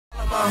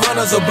My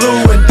hunters are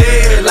blue and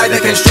dead, like they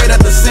came straight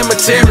out the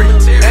cemetery.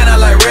 And I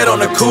like red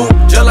on the coupe,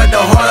 just like the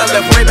heart I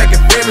left way back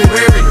in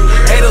February.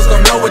 Haters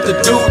don't know what to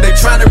do, they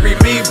tryna read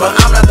me, but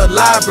I'm not the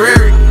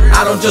library.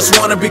 I don't just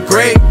wanna be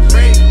great,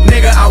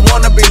 nigga, I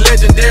wanna be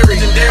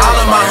legendary. All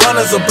of my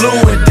hunters are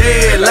blue and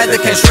dead, like they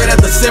came straight out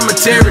the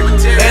cemetery.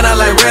 And I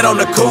like red on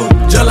the coupe,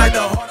 just like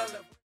the heart I left.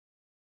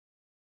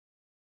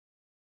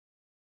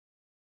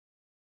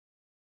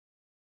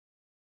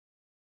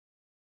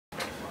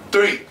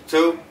 3,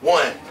 2,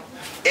 1,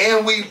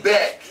 and we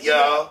back,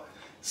 y'all.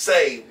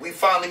 Say, we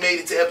finally made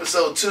it to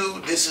episode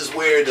 2. This is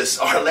where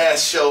our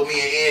last show,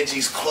 me and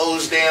Angie's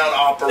closed down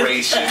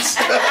operations.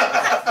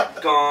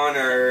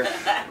 Goner.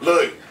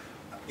 Look,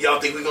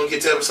 y'all think we're gonna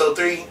get to episode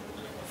 3?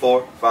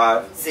 4,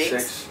 5, 6,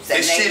 6.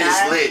 This shit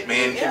is lit,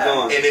 man.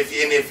 Yeah. And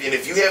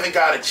if you haven't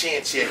got a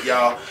chance yet,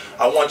 y'all,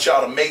 I want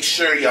y'all to make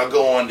sure y'all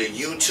go on to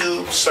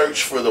YouTube,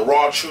 search for The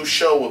Raw Truth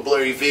Show with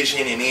Blurry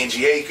Vision and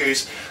Angie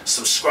Akers.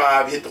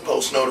 Subscribe, hit the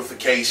post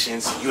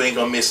notifications. You ain't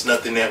gonna miss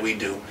nothing that we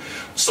do.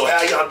 So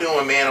how y'all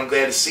doing, man? I'm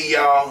glad to see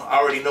y'all. I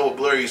already know what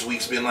Blurry's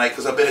week's been like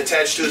because I've been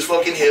attached to his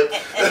fucking hip.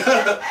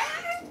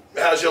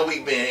 How's your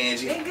week been,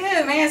 Angie? Been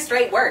good, man.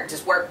 Straight work.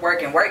 Just work,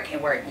 work, and work,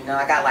 and work. You know,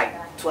 I got like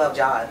 12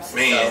 jobs.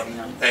 Man, so, you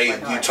know,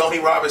 hey, Tony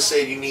Robbins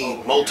said you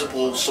need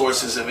multiple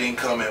sources of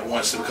income at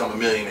once to become a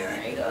millionaire.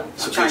 There you go.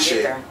 It's I'm a trying good to get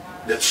shit. there.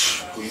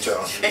 That's who you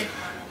telling.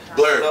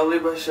 Blur, Slowly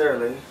but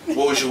surely.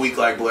 what was your week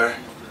like, Blur?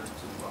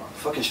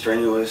 Fucking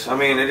strenuous. I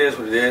mean, it is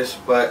what it is,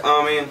 but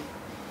I mean,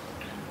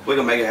 we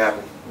can make it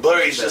happen.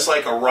 Blurry's just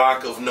like a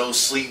rock of no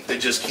sleep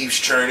that just keeps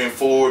churning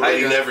forward, but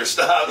he never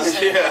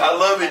stops. Yeah. I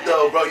love it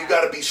though, bro. You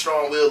gotta be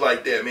strong-willed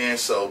like that, man.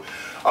 So,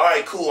 all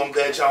right, cool. I'm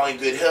glad y'all in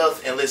good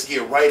health, and let's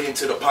get right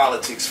into the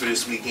politics for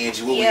this week,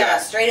 Angie. What we Yeah,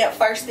 got? straight up.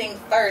 First thing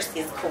first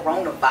is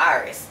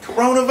coronavirus.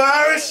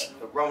 Coronavirus?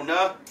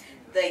 Rona.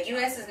 The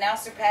U.S. has now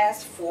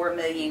surpassed 4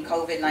 million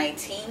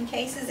COVID-19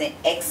 cases, and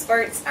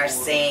experts are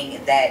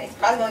saying that it's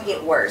probably going to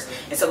get worse.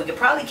 And so we could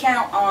probably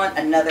count on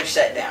another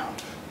shutdown.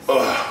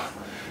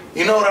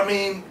 You know what I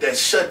mean? That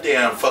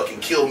shutdown fucking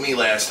killed me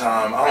last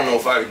time. I don't know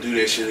if I could do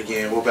that shit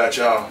again. What about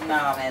y'all?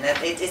 No, man,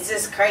 it's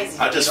just crazy.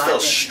 I just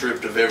felt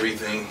stripped of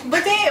everything.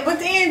 But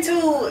then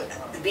too,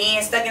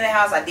 being stuck in the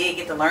house, I did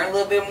get to learn a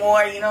little bit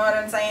more. You know what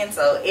I'm saying?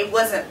 So it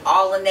wasn't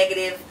all a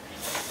negative.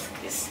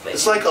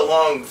 It's like a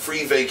long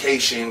free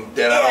vacation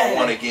that I don't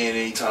want again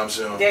anytime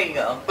soon. There you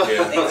go.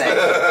 Yeah.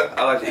 Exactly.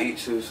 I like to eat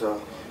too,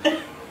 so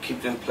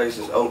keep them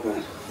places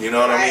open. You know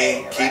what I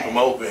mean? Right, Keep them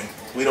open.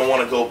 We don't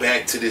want to go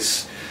back to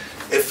this.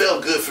 It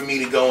felt good for me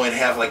to go and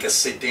have like a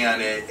sit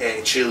down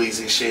at Chili's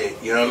and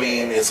shit. You know what I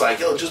mean? It's like,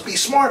 yo, just be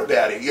smart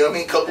about it. You know what I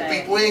mean? Couple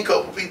people in,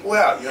 couple people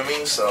out. You know what I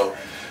mean? So,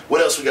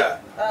 what else we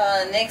got?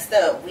 Next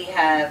up, we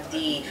have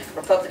the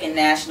Republican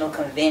National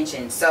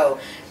Convention. So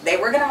they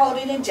were going to hold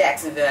it in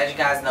Jacksonville, as you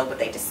guys know, but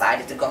they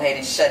decided to go ahead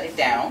and shut it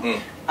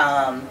down.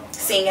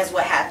 Seeing as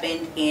what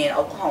happened in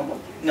Oklahoma,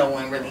 no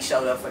one really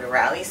showed up for the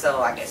rally.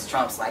 So I guess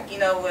Trump's like, you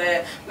know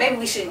what, maybe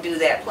we shouldn't do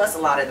that. Plus, a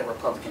lot of the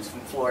Republicans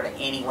from Florida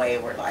anyway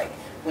were like,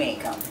 we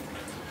ain't coming.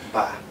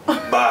 Bye.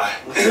 Bye.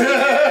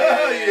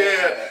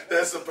 Yeah,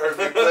 that's the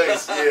perfect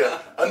place. Yeah.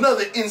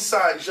 Another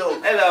inside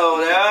joke. Hello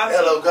there.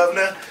 Hello,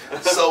 Governor.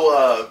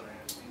 So,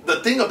 the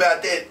thing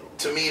about that,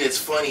 to me, that's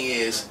funny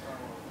is,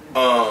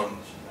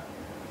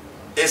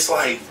 it's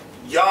like,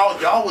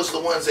 y'all was the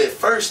ones at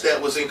first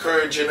that was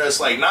encouraging us,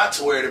 like, not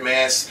to wear the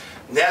mask.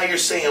 Now you're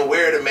saying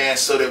wear the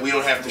mask so that we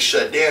don't have to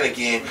shut down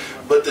again.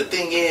 But the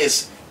thing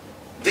is,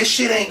 this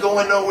shit ain't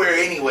going nowhere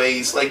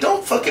anyways. Like,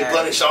 don't fucking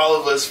punish all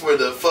of us for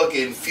the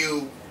fucking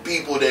few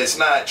people that's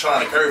not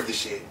trying to curve the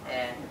shit.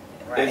 Yeah,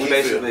 It's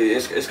basically,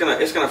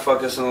 it's gonna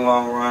fuck us in the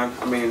long run.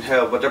 I mean,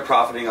 hell, but they're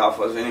profiting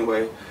off us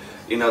anyway.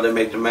 You know, they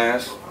make the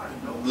masks.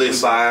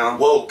 Listen, we buy them.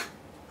 woke.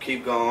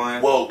 Keep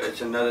going. Woke.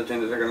 It's another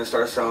thing that they're gonna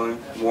start selling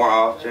more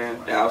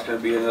often. Now it's gonna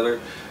be another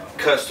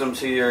custom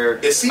to your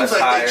It seems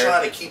attire. like they're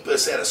trying to keep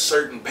us at a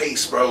certain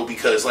pace, bro,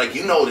 because, like,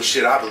 you know the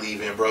shit I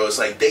believe in, bro. It's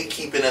like they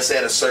keeping us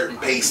at a certain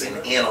pace and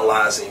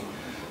analyzing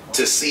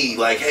to see,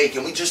 like, hey,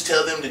 can we just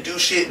tell them to do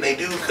shit and they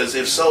do? Because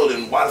if so,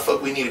 then why the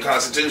fuck we need a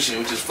constitution?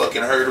 We just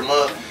fucking herd them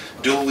up,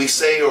 do what we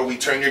say, or we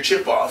turn your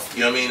chip off.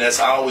 You know what I mean? That's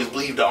how I always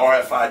believe the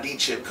RFID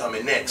chip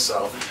coming next.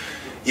 So,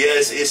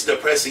 yes, it's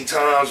depressing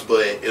times,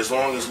 but as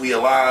long as we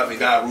alive and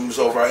got roofs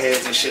over our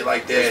heads and shit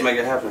like that, let's make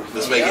it happen.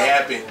 Let's make it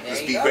happen.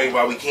 Let's be great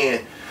while we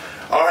can.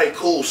 All right,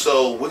 cool.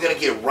 So we're gonna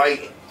get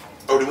right.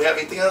 Or do we have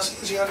anything else?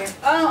 Is he on there?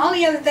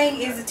 Only other thing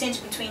is the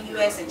tension between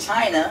U.S. and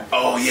China.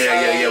 Oh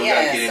yeah. We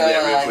gotta get into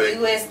that real quick.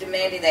 U.S.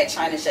 demanded that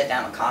China shut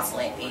down a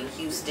consulate in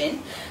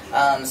Houston.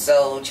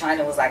 So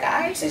China was like,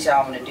 all right, since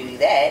y'all want to do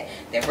that,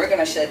 then we're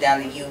gonna shut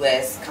down the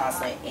U.S.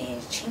 consulate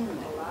in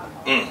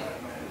China.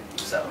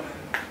 So.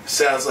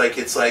 Sounds like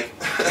it's like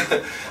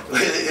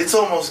it's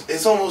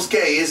almost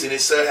gay, isn't it?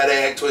 So how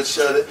they act towards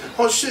each other.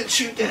 Oh, shut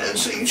you down,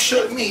 so you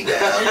shut me down.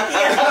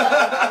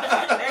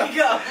 There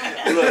you go.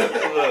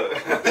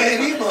 Look.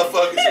 Man, these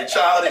motherfuckers are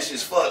childish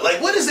as fuck.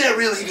 Like, what does that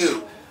really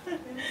do?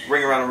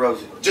 Ring around the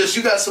rosy. Just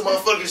you got some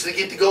motherfuckers that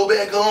get to go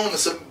back home and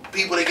some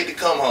people that get to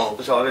come home.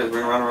 That's all it is.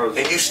 Bring around the roses.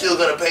 And you still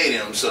gonna pay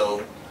them,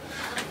 so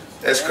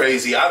that's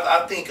crazy.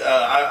 I think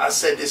I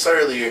said this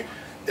earlier.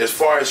 As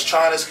far as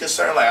China's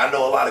concerned, like I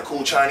know a lot of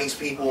cool Chinese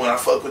people and I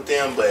fuck with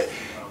them, but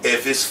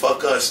if it's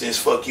fuck us, then it's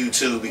fuck you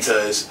too,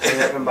 because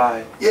yeah,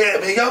 man,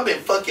 y'all been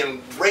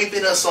fucking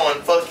raping us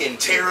on fucking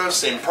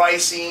tariffs and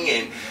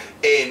pricing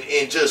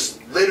and just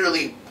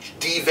literally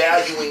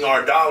devaluing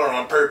our dollar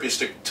on purpose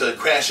to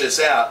crash us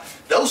out.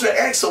 Those are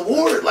acts of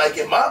war, like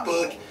in my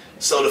book.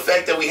 So the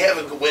fact that we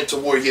haven't went to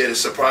war yet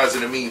is surprising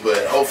to me,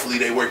 but hopefully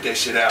they work that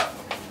shit out.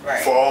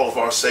 Right. For all of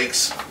our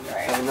sakes.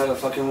 Right. Another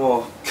fucking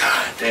war.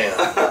 God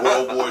damn.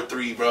 World War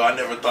III, bro. I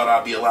never thought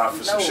I'd be alive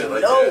for some shit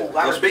like that.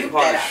 I rebuke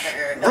that out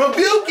there.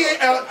 Rebuke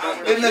it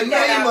out in the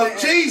name of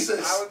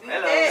Jesus.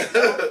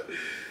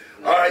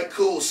 All right,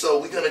 cool. So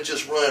we're going to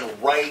just run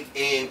right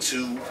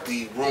into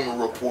the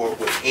rumor report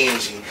with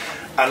Angie.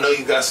 I know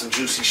you got some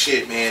juicy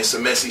shit, man.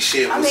 Some messy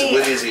shit.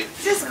 What is it?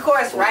 Just, of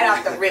course, right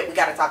off the rip, we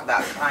got to talk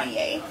about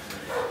Kanye.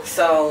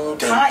 So,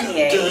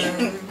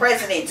 Kanye,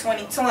 President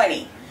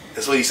 2020.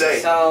 That's what he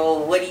said. So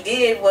what he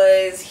did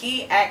was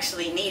he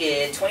actually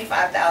needed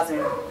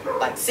 25,000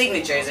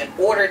 signatures in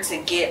order to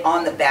get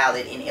on the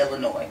ballot in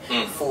Illinois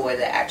for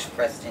the actual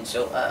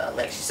presidential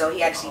election. So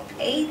he actually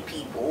paid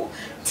people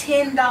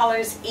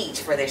 $10 each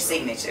for their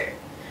signature.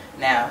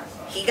 Now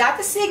he got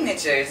the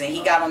signatures and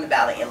he got on the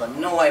ballot in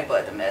Illinois,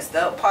 but the messed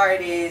up part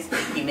is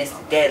he missed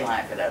the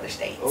deadline for the other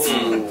states.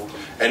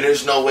 And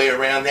there's no way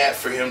around that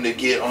for him to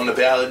get on the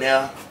ballot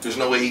now? There's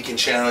no way he can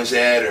challenge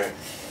that, or...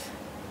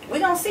 We're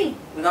gonna see.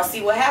 We're gonna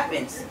see what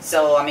happens.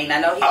 So I mean, I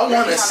know I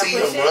want to see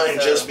him run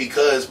just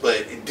because,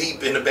 but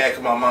deep in the back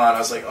of my mind, I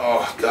was like,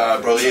 oh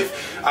God, bro.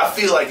 I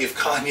feel like if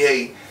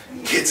Kanye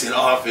gets in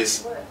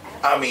office,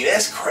 I mean,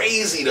 that's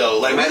crazy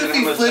though. Like, what if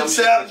he flips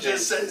out and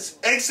just says,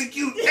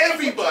 execute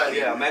everybody?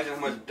 Yeah, imagine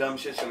how much dumb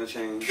shit's gonna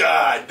change.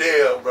 God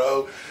damn,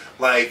 bro.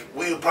 Like,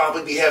 we would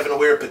probably be having to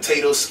wear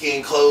potato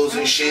skin clothes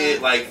and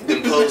shit. Like,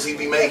 them clothes he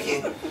be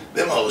making.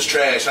 Them hoes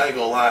trash, I ain't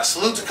gonna lie.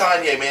 Salute to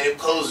Kanye, man. Them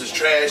clothes is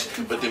trash,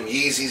 but them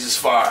Yeezys is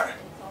fire.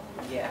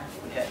 Yeah.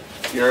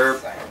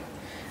 Yerp.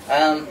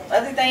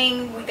 Other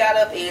thing we got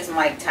up is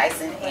Mike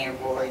Tyson and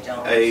Roy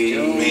Jones. Hey,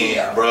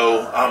 man,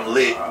 bro. I'm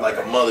lit like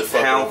a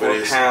motherfucker pound over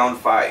this. Pound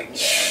fight.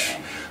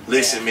 Yeah.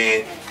 Listen,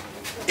 man.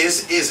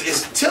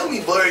 Tell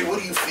me, Blurry,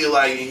 what do you feel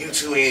like, and you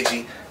too,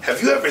 Angie,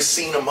 have you ever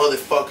seen a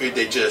motherfucker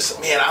that just,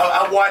 man,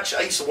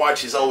 I used to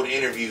watch his old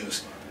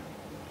interviews.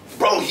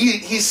 Bro,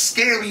 he's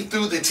scary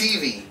through the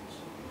TV.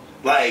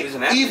 Like,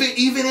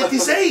 even at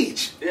this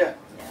age. Yeah.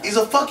 He's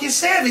a fucking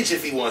savage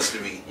if he wants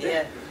to be.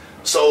 Yeah.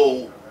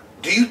 So,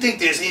 do you think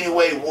there's any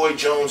way Roy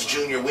Jones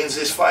Jr. wins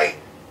this fight?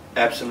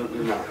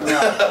 Absolutely not. No,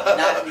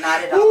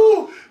 not at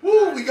all.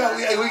 Woo! We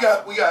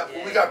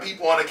got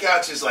people on the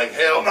couches like,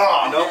 hell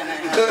no.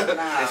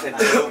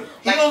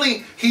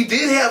 He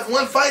did have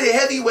one fight at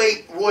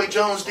heavyweight, Roy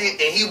Jones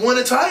did, and he won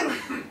a title.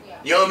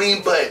 You know what I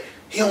mean? But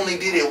he only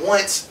did it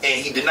once,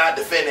 and he did not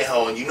defend it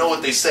hoe. And you know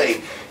what they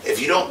say: if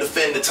you don't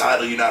defend the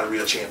title, you're not a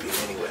real champion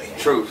anyway.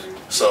 Truth.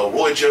 So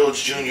Roy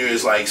Jones Jr.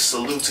 is like,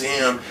 salute to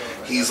him.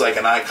 He's like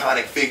an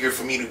iconic figure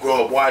for me to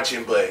grow up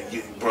watching. But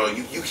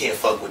you can't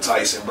fuck with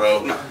Tyson,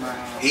 bro. No.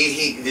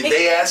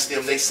 They asked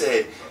him. They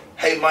said,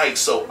 hey, Mike,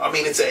 so, I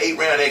mean, it's an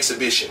 8-round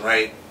exhibition,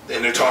 right?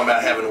 And they're talking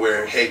about having to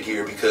wear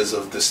headgear because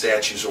of the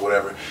statues or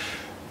whatever.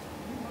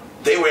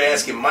 They were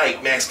asking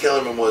Mike, Max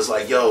Kellerman was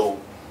like, yo,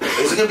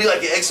 is it going to be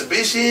like an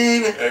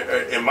exhibition?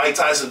 And Mike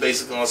Tyson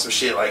basically on some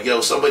shit like, yo,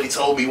 somebody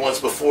told me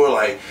once before,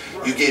 like,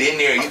 you get in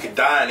there, you could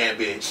die in that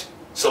bitch.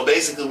 So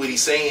basically what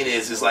he's saying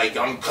is like,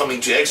 I'm coming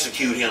to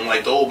execute him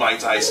like the old Mike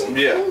Tyson.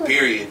 Yeah.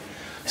 Period.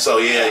 So,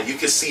 yeah, you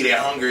can see that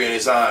hunger in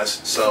his eyes.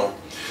 So,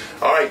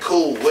 all right,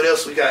 cool. What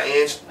else we got,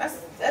 Ange?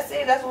 That's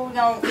it. That's what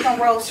we're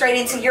gonna roll straight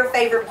into your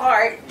favorite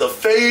part. The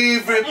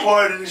favorite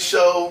part of the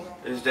show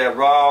is that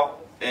Raw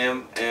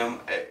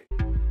MMA.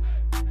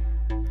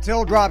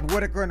 Till dropped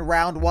Whitaker in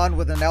round 1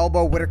 with an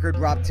elbow. Whitaker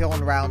dropped Till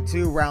in round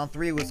 2. Round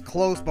 3 was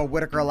close, but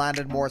Whitaker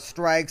landed more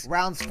strikes.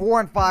 Rounds 4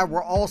 and 5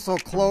 were also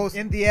close.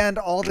 In the end,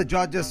 all the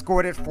judges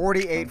scored it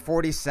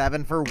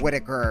 48-47 for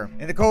Whitaker.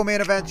 In the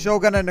co-main event,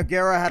 Shogun and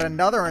Nogueira had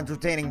another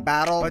entertaining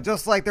battle, but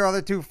just like their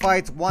other two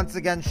fights, once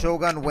again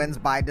Shogun wins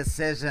by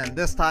decision.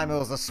 This time it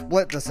was a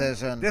split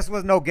decision. This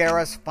was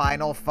Nogueira's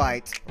final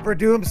fight.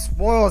 Verdum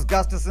spoils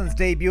Gustafsson's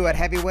debut at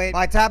heavyweight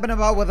by tapping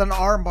him out with an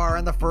armbar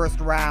in the first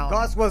round.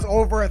 Gus was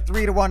over a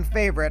 3-1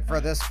 favorite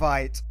for this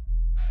fight.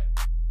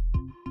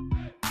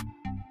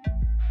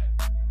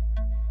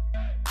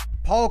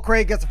 Paul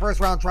Craig gets a first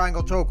round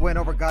triangle choke win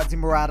over Gadzi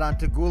Murad on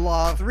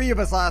Tagulov. 3 of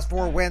his last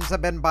 4 wins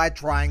have been by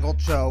triangle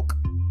choke.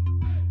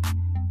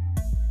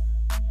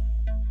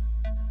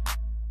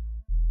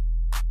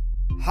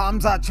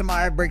 Khamzat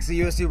Chimaev breaks the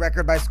UFC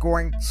record by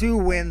scoring 2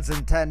 wins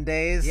in 10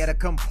 days. He had a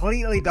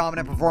completely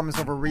dominant performance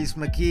over Reese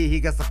McKee. He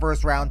gets the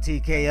first round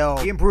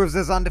TKO. He improves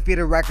his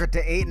undefeated record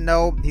to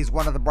 8-0. He's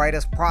one of the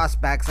brightest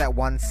prospects at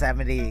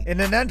 170. In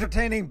an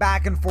entertaining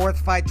back and forth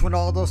fight,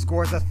 Trinaldo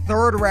scores a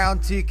 3rd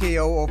round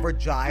TKO over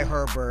Jai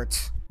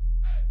Herbert.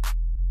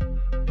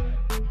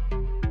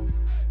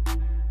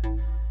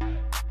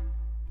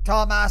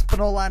 Tom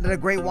Aspinall landed a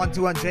great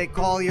 1-2 on Jake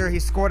Collier. He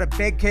scored a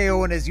big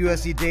KO in his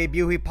UFC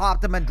debut. He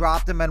popped him and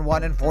dropped him and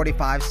won in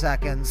 45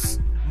 seconds.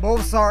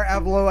 Movsar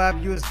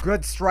Evloev used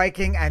good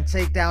striking and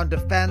takedown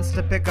defense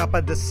to pick up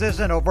a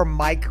decision over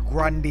Mike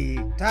Grundy.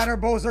 Tanner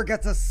Boser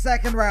gets a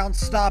second round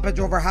stoppage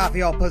over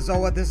Rafael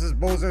Pazoa. This is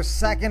Boser's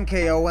second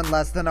KO in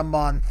less than a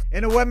month.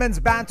 In a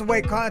women's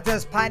bantamweight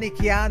contest, Pani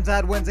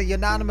Kianzad wins a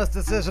unanimous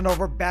decision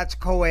over Betch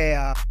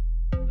Koea.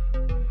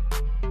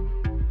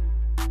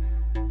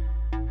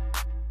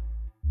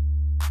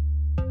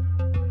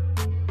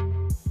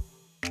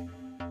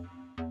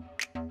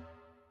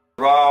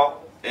 Raw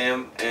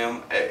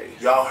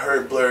MMA. Y'all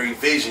heard Blurry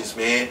Visions,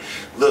 man.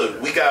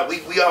 Look,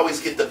 we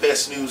always get the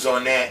best news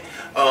on that.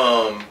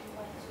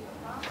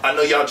 I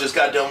know y'all just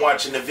got done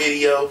watching the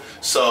video,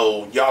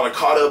 so y'all are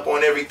caught up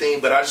on everything,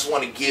 but I just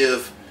want to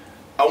give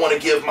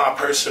my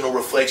personal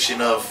reflection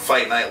of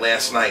Fight Night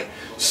last night.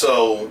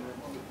 So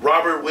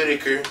Robert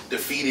Whittaker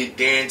defeated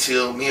Darren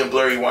Till. Me and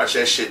Blurry watched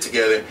that shit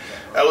together.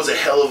 That was a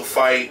hell of a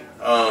fight.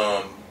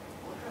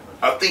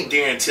 I think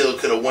Darren Till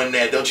could have won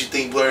that. Don't you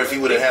think, Blur, if he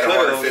would have had a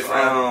harder fifth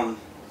round?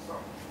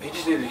 He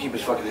just needed to keep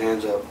his fucking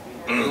hands up.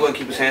 He wouldn't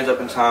keep his hands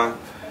up in time.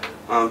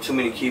 Too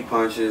many key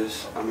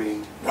punches. I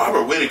mean,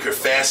 Robert Whittaker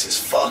fast as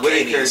fuck.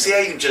 You see how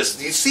you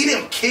see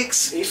them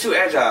kicks? He's too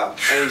agile,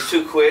 and he's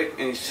too quick,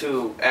 and he's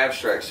too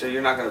abstract. So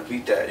you're not gonna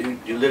beat that.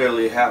 You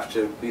literally have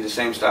to be the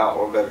same style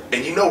or better.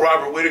 And you know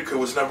Robert Whittaker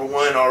was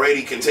 #1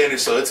 already contender,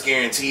 so it's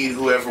guaranteed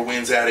whoever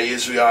wins out of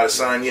Israel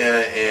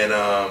Adesanya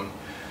and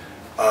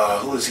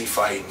who is he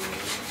fighting?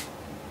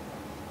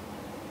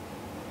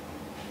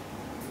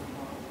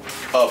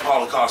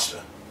 Paulo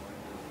Costa.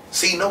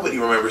 See, nobody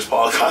remembers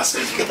Paulo Costa.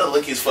 You gotta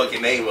look his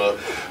fucking name up.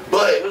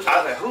 But who's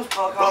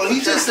Paulo Costa? Bro,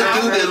 he's just a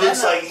dude that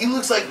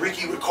looks like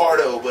Ricky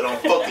Ricardo, but on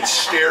fucking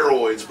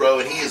steroids, bro.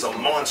 And he is a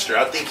monster.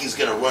 I think he's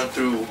gonna run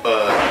through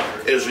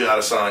Israel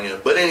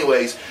Adesanya. But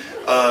anyways,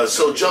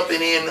 so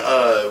jumping in,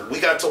 we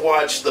got to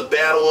watch the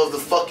battle of the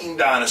fucking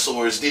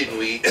dinosaurs, didn't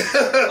we?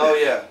 Oh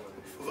yeah.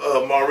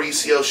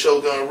 Mauricio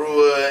Shogun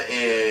Rua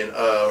and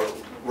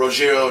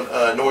Rogério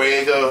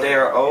Noriega. They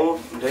are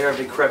old. They are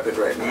decrepit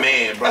right now.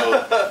 Man,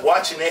 bro,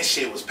 watching that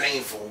shit was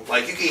painful.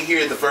 Like, you can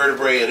hear the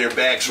vertebrae of their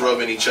backs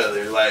rubbing each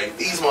other. Like,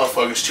 these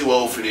motherfuckers too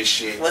old for this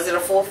shit. Was it a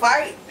full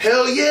fight?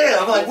 Hell yeah.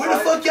 I'm like, where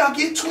the fuck y'all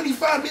get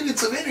 25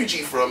 minutes of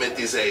energy from at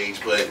this age?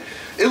 But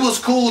it was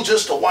cool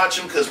just to watch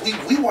them, because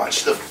we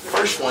watched the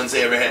first ones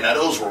they ever had. Now,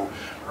 those were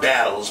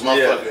battles,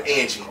 motherfucker. Yeah.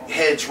 Angie,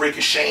 heads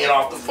ricocheting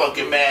off the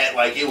fucking mat.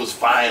 Like, it was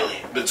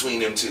violent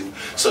between them two.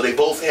 So they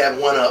both had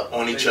one up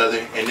on each other,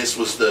 and this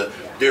was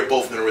they're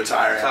both gonna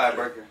retire.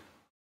 Tiebreaker.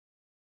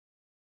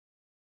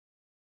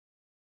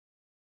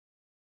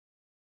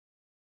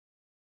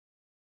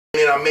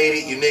 And I made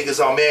it. You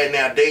niggas all mad and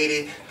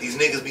outdated. These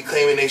niggas be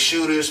claiming they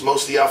shooters.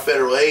 Most of y'all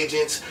federal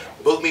agents.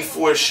 Book me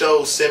for a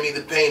show. Send me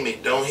the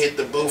payment. Don't hit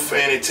the booth for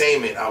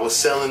entertainment. I was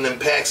selling them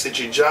packs at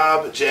your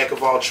job. Jack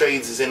of all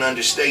trades is an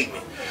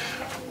understatement.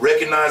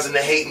 Recognizing the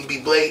hate and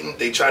be blatant.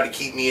 They tried to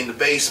keep me in the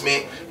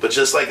basement. But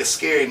just like a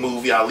scary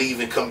movie, I'll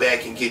leave and come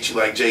back and get you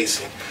like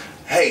Jason.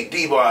 Hey,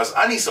 D-Boss,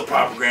 I need some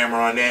proper grammar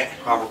on that.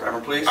 Proper grammar,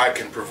 please. I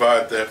can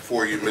provide that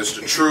for you,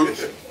 Mr.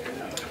 Truth.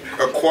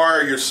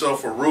 Acquire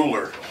yourself a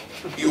ruler.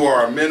 You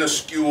are a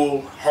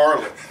minuscule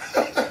harlot.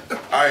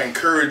 I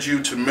encourage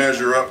you to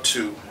measure up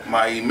to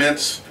my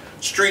immense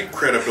street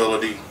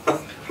credibility,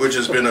 which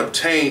has been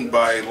obtained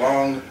by a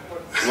long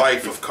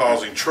life of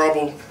causing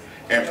trouble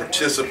and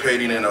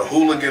participating in a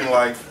hooligan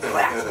like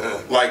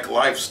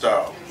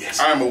lifestyle. Yes.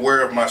 I am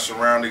aware of my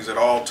surroundings at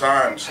all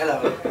times.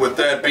 Hello. With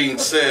that being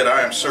said,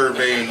 I am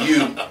surveying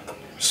you,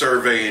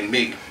 surveying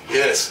me.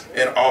 Yes.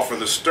 And offer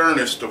the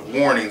sternest of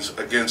warnings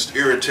against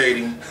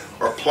irritating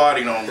or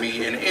plotting on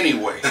me in any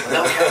way.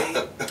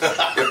 Okay.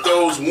 If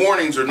those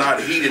warnings are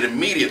not heeded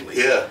immediately,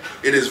 Yeah.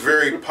 it is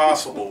very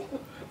possible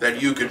that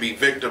you could be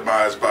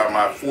victimized by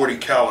my .40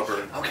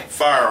 caliber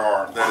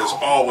firearm that is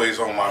always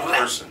on my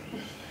person.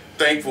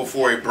 Thankful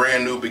for a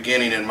brand new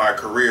beginning in my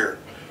career,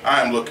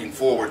 I am looking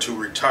forward to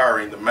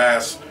retiring the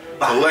mass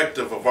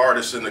collective of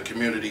artists in the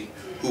community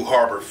who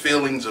harbor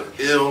feelings of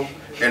ill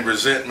and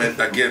resentment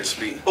against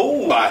me.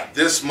 Ooh. Bye.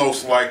 This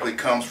most likely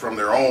comes from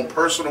their own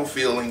personal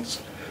feelings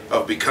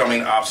of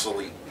becoming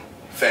obsolete.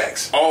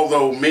 Facts.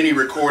 Although many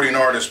recording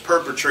artists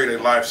perpetrate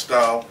a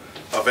lifestyle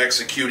of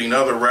executing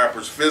other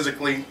rappers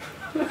physically,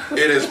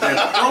 it has been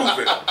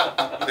proven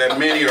that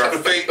many are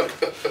fake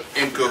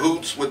in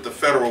cahoots with the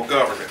federal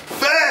government.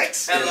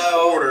 Facts! In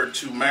order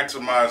to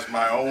maximize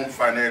my own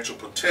financial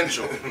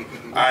potential,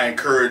 I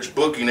encourage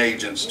booking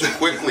agents to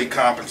quickly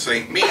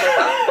compensate me for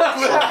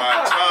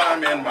my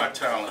time and my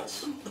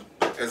talents,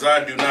 as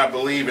I do not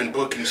believe in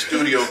booking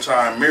studio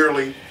time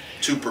merely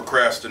to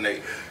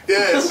procrastinate.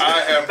 Yes. I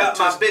have About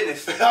my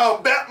business.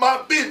 About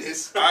my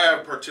business. I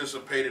have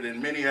participated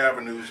in many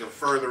avenues of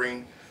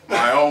furthering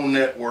my own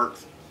net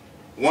worth,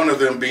 one of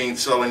them being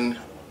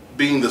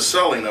the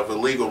selling of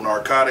illegal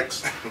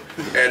narcotics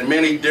at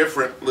many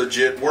different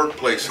legit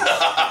workplaces.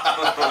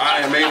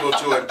 I am able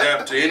to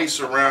adapt to any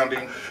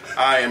surrounding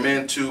I am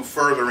into,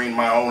 furthering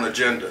my own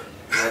agenda.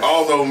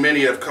 Although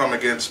many have come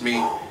against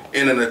me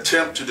in an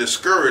attempt to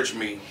discourage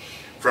me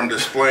from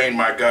displaying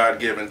my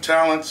God-given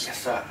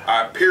talents,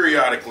 I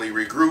periodically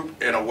regroup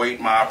and await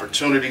my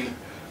opportunity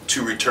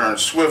to return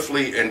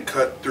swiftly and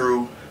cut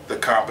through the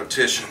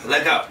competition.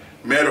 Let go.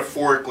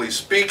 Metaphorically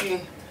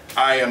speaking,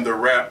 I am the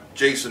rap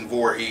Jason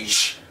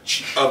Voorhees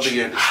of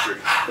the industry.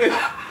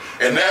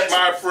 And that,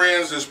 my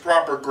friends, is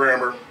proper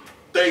grammar.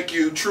 Thank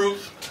you,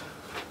 Truth.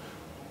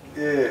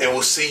 Yeah. And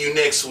we'll see you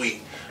next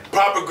week.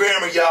 Proper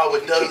grammar, y'all,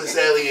 with Douglas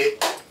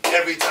Elliott.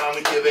 Every time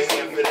we give a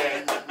hand for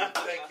that.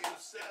 Thank you,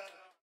 sir.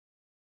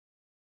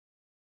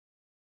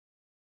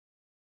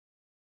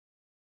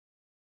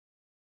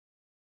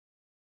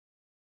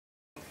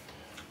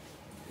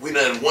 We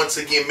done once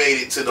again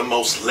made it to the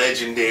most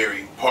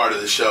legendary part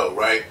of the show,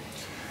 right?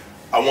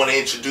 I want to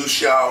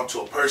introduce y'all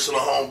to a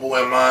personal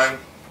homeboy of mine,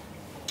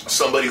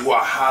 somebody who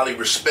I highly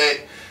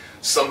respect,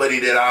 somebody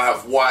that I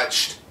have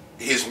watched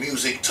his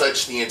music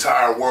touch the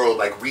entire world,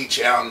 like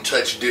reach out and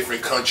touch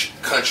different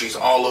countries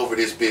all over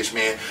this bitch,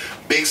 man.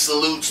 Big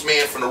salutes,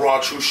 man, from the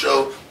Raw Truth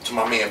Show to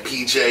my man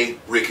P.J.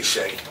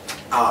 Ricochet.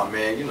 Oh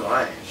man, you know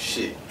I ain't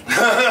shit.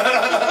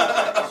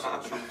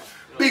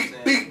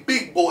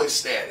 Big boy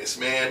status,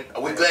 man.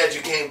 We're glad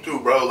you came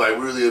through, bro. Like,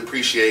 really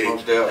appreciate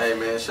it. Hey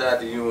man, shout out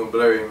to you and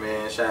Blurry,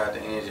 man. Shout out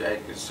to Angie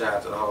Akers. Shout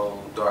out to the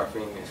whole Dark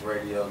Phoenix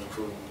Radio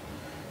crew.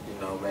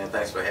 You know, man,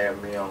 thanks for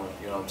having me on,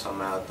 you know what I'm talking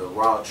about, the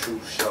Raw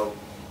Truth Show.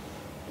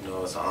 You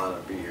know, it's an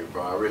honor to be here,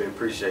 bro. I really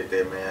appreciate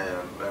that, man.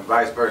 And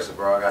vice versa,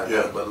 bro. I got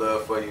nothing but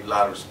love for you, a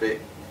lot of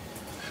respect.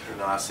 You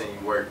know, I seen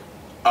you work.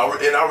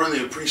 And I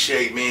really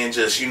appreciate, man,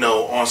 just, you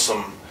know, on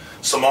some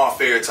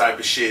off-air type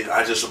of shit.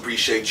 I just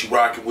appreciate you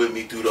rocking with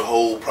me through the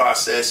whole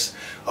process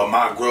of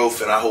my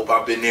growth, and I hope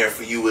I've been there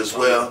for you as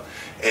well.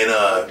 And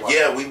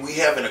yeah, we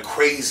having a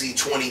crazy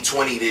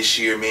 2020 this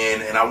year,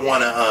 man. And I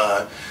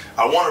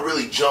wanna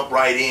really jump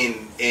right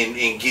in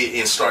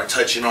and start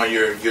touching on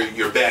your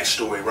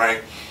backstory,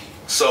 right?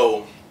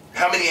 So,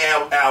 how many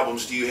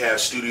albums do you have,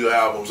 studio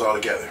albums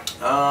altogether?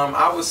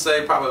 I would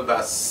say probably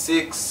about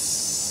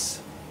 6.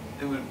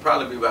 It would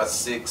probably be about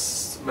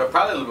 6, but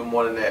probably a little bit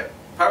more than that.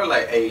 Probably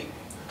like 8.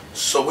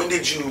 So when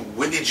did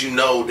you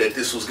know that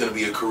this was going to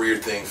be a career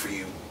thing for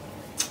you?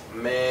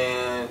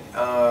 Man,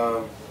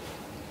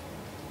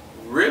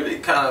 really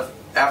kind of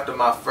after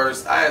my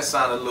first, I had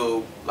signed a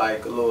little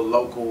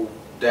local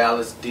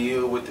Dallas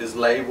deal with this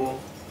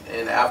label,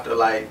 and after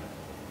like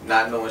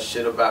not knowing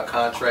shit about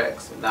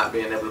contracts and not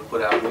being able to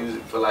put out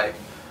music for like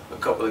a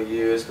couple of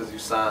years because you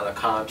signed a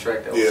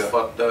contract that was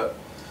fucked up.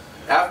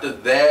 After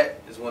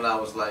that is when I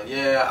was like,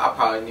 yeah, I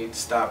probably need to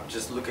stop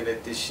just looking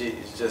at this shit.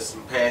 It's just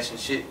some passion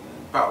shit,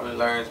 and probably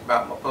learn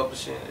about my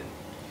publishing and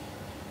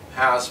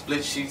how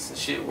split sheets and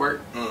shit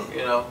work, you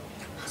know.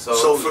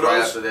 So for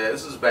right after that,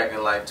 this was back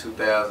in like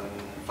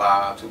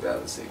 2005,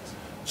 2006.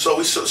 So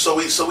we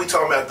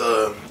talking about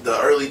the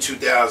early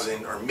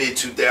 2000 or mid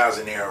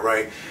 2000 era,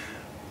 right?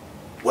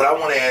 What I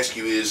want to ask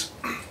you is,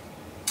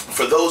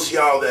 for those of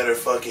y'all that are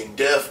fucking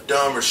deaf,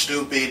 dumb, or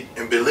stupid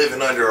and been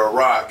living under a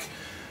rock,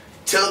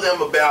 tell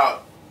them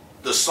about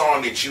the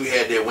song that you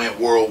had that went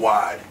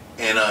worldwide.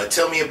 And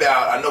tell me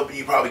about, I know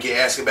you probably get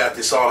asked about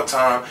this all the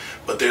time,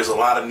 but there's a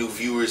lot of new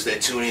viewers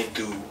that tune in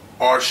through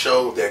our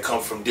show that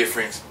come from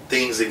different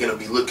things. They're going to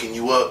be looking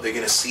you up. They're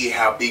going to see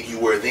how big you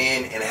were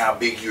then and how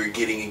big you're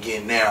getting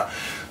again now.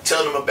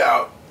 Tell them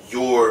about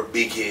your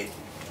big hit.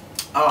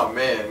 Oh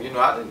man, you know,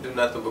 I didn't do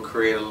nothing but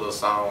create a little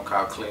song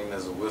called Clean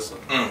as a Whistle.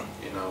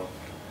 You know,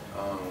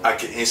 I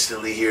can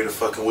instantly hear the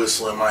fucking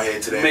whistle in my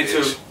head today. Me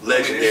too.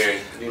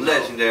 Legendary.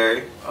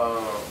 Legendary.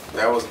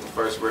 That was the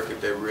first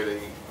record that really,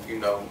 you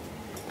know,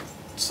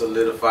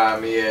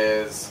 solidified me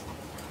as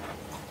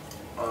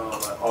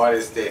an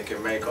artist that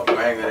can make a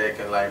banger that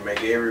can like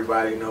make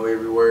everybody know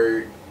every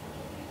word.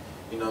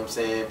 You know what I'm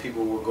saying?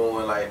 People were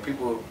going like,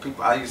 people,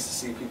 I used to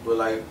see people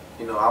like,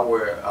 you know,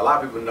 a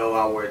lot of people know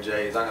I wear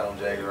J's. I got on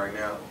J's right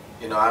now.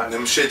 You know,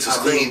 them shits is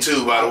clean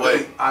too, by the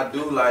way. I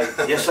do like,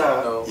 yes sir.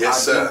 You know,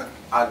 yes sir.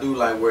 I do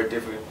like wear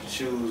different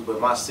shoes,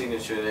 but my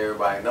signature that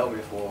everybody know me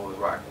for was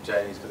rocking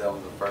J's because that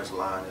was the first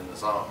line in the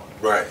song.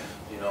 Right.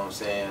 You know what I'm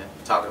saying?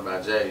 Talking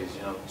about J's,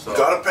 you know. So, you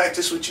gotta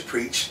practice what you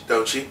preach,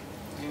 don't you?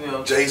 You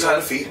know, J's on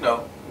the feet. You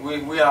know,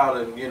 we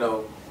all, you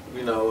know,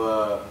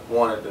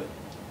 wanted to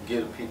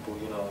give people,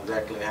 you know,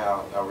 exactly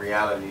how a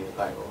reality is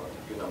like, or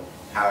you know,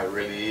 how it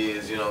really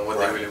is, you know, what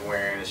they're really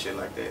wearing and shit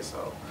like that.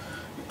 So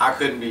I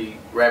couldn't be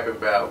rapping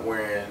about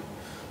wearing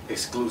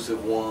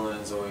exclusive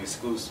ones or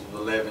exclusive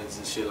 11s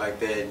and shit like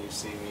that. And you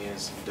see me in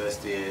some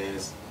dusty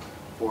ass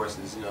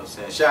Forces, you know what I'm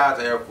saying? Shout out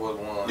to Air Force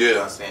Ones. Yeah. I'm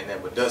not saying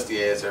that, but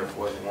dusty ass Air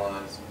Force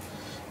Ones.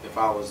 If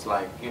I was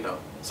like, you know,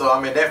 so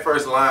I mean that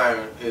first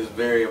line is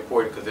very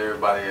important because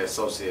everybody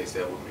associates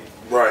that with me.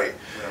 Right.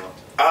 You know?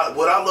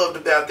 What I loved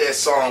about that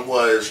song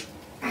was,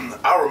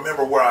 I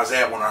remember where I was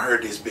at when I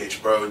heard this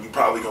bitch, bro. And you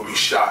probably gonna be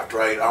shocked,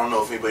 right? I don't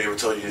know if anybody ever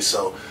told you this.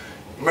 So,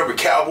 remember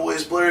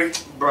Cowboys, Blurry?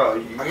 Bro,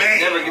 you Man.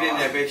 never get in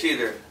that bitch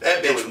either.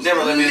 That bitch was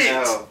never let me lit.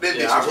 know. That bitch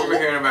Yeah, I was remember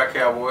hearing about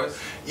Cowboys.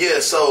 Yeah,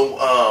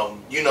 so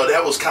you know,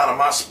 that was kind of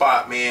my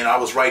spot, man. I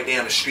was right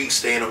down the street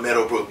staying in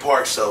Meadowbrook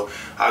Park, so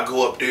I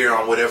go up there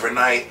on whatever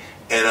night,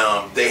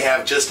 and they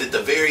have just at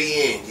the very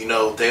end, you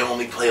know, they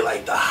only play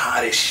like the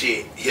hottest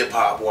shit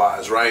hip-hop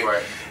wise,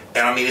 right?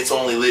 And I mean, it's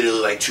only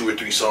literally like 2 or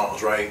 3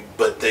 songs, right?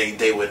 But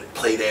they would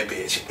play that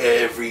bitch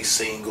every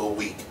single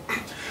week.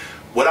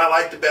 What I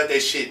liked about that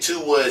shit too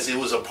was it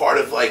was a part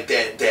of like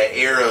that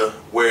era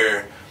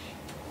where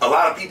a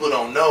lot of people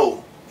don't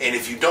know, and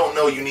if you don't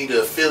know, you need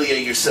to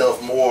affiliate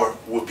yourself more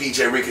with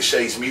P.J.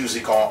 Ricochet's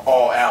music on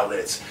all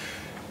outlets.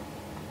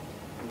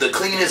 The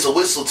Clean as a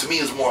Whistle to me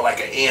is more like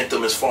an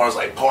anthem as far as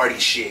like party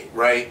shit,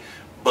 right?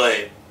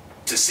 But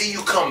to see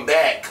you come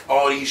back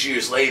all these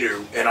years later,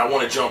 and I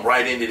want to jump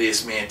right into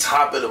this, man,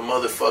 top of the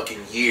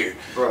motherfucking year.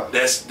 Bro.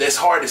 That's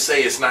hard to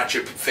say it's not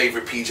your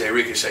favorite PJ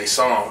Ricochet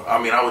song.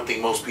 I mean, I would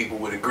think most people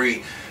would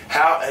agree.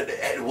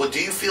 Well, do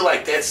you feel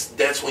like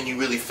that's when you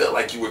really felt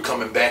like you were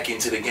coming back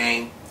into the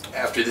game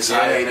after this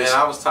hiatus?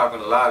 Man, I was talking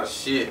a lot of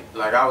shit.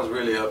 Like, I was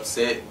really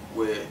upset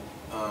with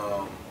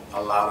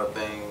a lot of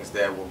things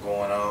that were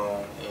going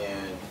on,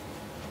 and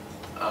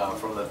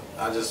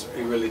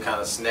it really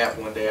kind of snapped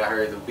one day. I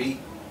heard the beat.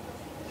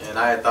 And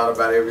I had thought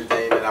about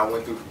everything that I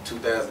went through from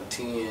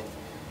 2010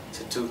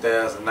 to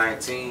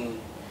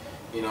 2019,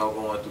 you know,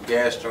 going through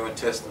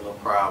gastrointestinal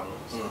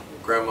problems,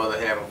 grandmother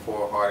having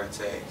 4 heart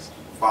attacks,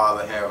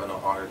 father having a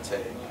heart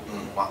attack,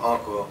 my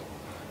uncle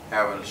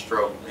having a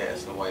stroke and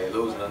passing away,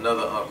 losing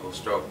another uncle,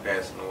 stroke,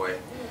 passing away,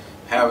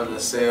 having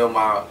to sell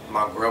my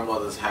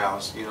grandmother's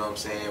house, you know what I'm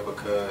saying,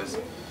 because,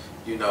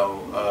 you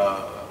know,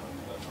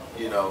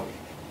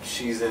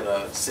 she's in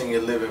a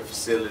senior living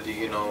facility,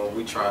 you know,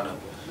 we trying to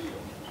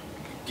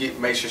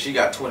make sure she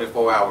got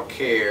 24-hour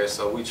care,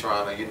 so we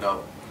trying to, you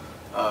know,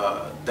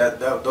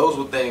 those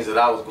were things that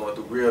I was going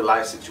through, real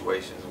life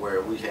situations where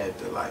we had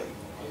to, like,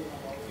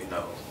 you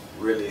know,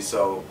 really.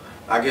 So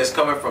I guess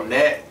coming from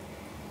that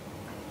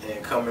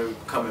and coming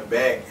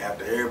back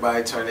after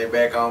everybody turned their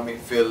back on me,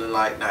 feeling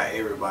like, not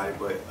everybody,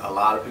 but a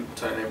lot of people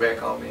turned their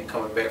back on me, and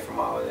coming back from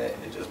all of that,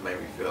 it just made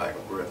me feel like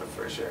a breath of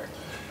fresh air.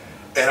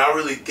 And I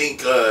really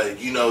think,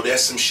 you know,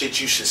 that's some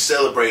shit you should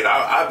celebrate.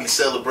 I'll be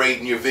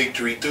celebrating your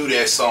victory through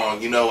that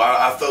song. You know,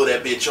 I throw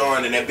that bitch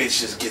on, and that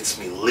bitch just gets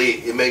me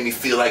lit. It made me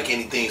feel like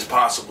anything's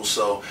possible.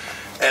 So,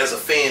 as a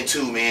fan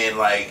too, man,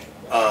 like,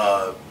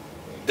 I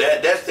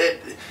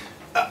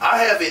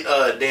have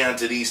it down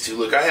to these two.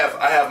 Look, I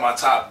have my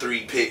top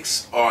 3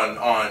 picks on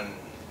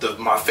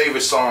my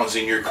favorite songs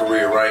in your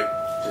career, right?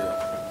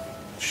 Yeah.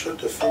 Shut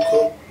the fuck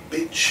up,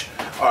 bitch.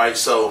 All right,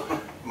 so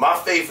my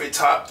favorite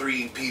top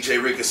 3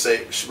 PJ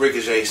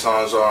Ricochet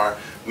songs are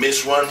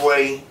Miss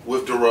Runway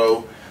with the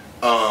Row.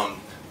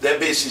 That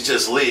bitch is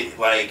just lit.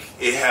 Like,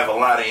 it have a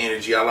lot of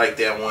energy. I like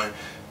that one.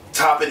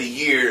 Top of the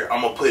Year,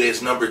 I'm going to put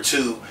as number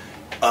 2.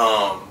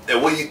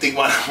 And what do you think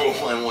my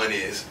number 1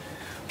 is?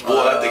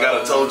 Boy, I think I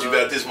done told you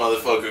about this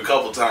motherfucker a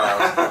couple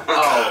times.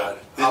 God,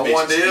 I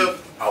Wonder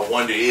If. I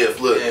Wonder If.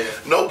 Look, yeah.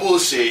 No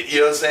bullshit. You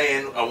know what I'm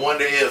saying? I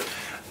Wonder If.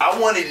 I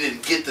wanted to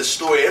get the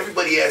story.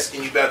 Everybody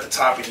asking you about the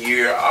top of the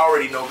year. I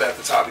already know about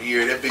the top of the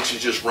year. That bitch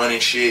is just running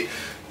shit.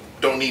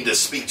 Don't need to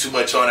speak too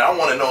much on it. I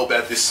want to know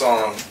about this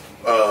song,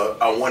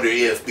 I Wonder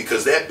If,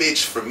 because that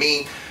bitch, for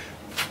me,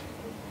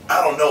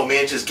 I don't know,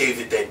 man, just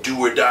gave it that do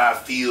or die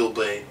feel.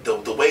 But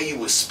the way you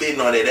was spitting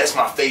on it, that's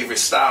my favorite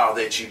style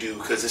that you do,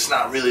 because it's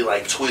not really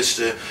like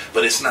Twister,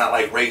 but it's not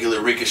like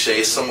regular Ricochet.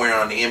 It's somewhere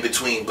on the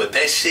in-between. But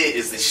that shit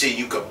is the shit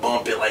you could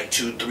bump at like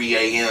 2, 3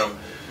 a.m.,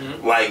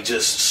 like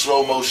just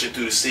slow motion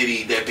through the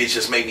city. That bitch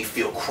just made me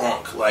feel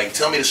crunk. Like,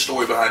 tell me the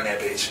story behind that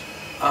bitch.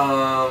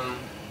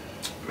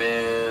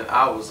 Man,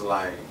 I was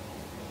like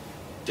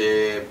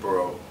dead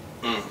broke.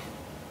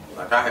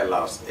 Like, I had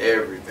lost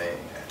everything.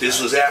 This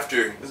was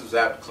after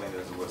Clean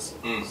as a Whistle.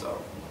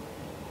 So,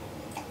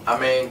 I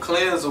mean,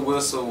 Clean as a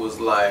Whistle was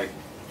like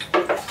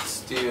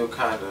still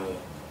kind of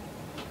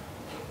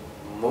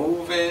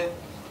moving,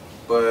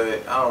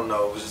 but I don't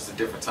know. It was just a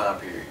different time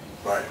period.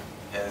 Right.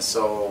 And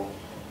so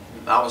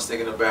I was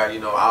thinking about, you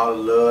know, all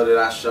the love that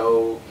I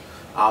showed,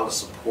 all the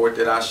support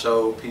that I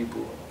showed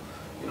people,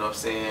 you know what I'm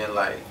saying,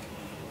 like,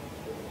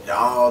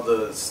 all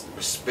the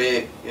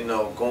respect, you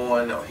know,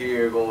 going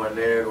here, going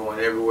there, going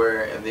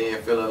everywhere, and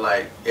then feeling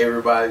like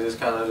everybody just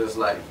kind of just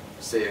like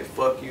said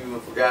fuck you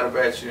and forgot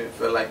about you and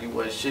felt like you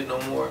wasn't shit no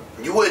more.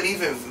 You wasn't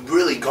even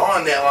really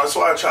gone that long. That's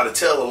why I try to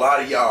tell a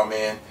lot of y'all,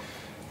 man.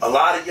 A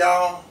lot of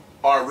y'all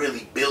aren't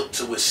really built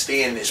to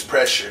withstand this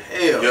pressure.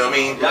 Hell, you know what I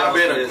mean? Y'all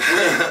been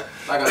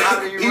like a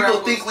lot of you people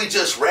rappers think we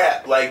just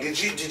rap. Like,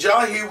 did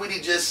y'all hear what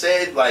he just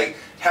said? Like,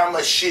 how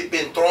much shit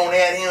been thrown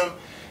at him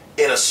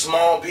in a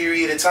small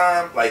period of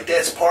time? Like,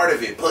 that's part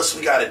of it. Plus,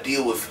 we got to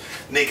deal with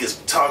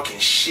niggas talking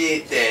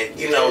shit that,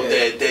 you know,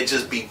 that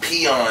just be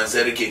peons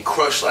that'll get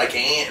crushed like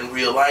an ant in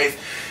real life.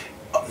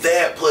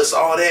 That plus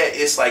all that,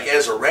 it's like,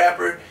 as a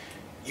rapper,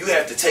 you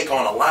have to take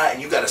on a lot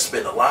and you got to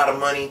spend a lot of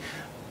money.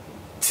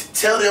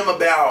 Tell them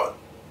about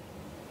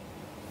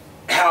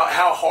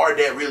how hard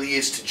that really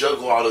is to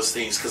juggle all those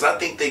things, because I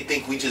think they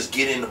think we just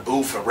get in the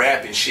booth and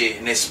rap and shit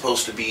and it's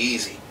supposed to be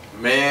easy.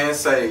 Man,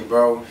 say,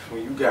 bro,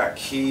 when you got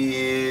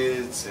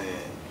kids and,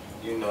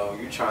 you know,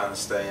 you trying to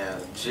stay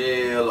out of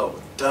jail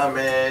over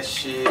dumbass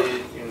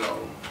shit, you know,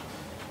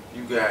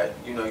 you got,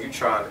 you know, you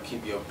trying to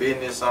keep your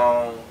business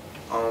on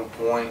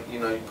point, you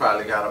know, you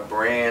probably got a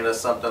brand or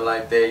something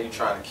like that, you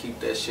trying to keep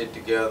that shit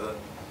together,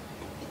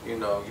 you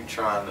know, you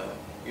trying to,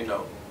 you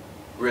know,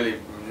 really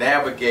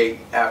navigate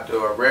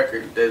after a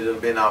record that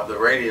has been off the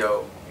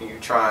radio, and you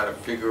trying to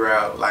figure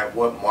out, like,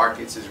 what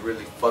markets is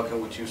really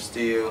fucking with you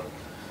still,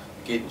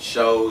 getting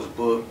shows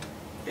booked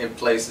in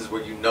places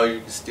where you know you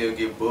can still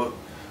get booked,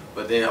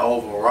 but then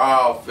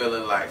overall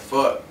feeling like,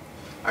 fuck,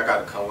 I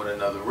gotta come with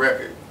another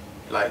record,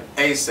 like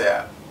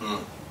ASAP.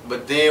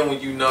 But then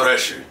when you know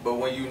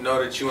when you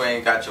know that you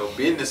ain't got your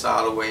business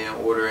all the way in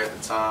order at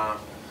the time,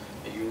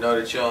 and you know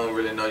that you don't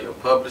really know your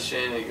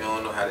publishing and you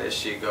don't know how that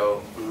shit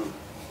go,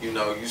 you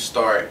know, you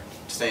start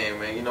saying,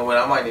 man, you know what,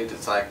 I might need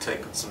to like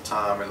take some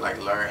time and like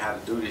learn how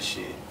to do this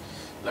shit.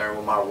 Learn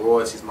what my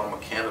royalties, my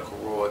mechanical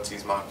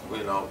royalties, my,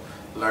 you know,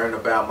 learn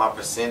about my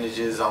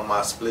percentages on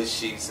my split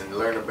sheets, and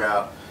learn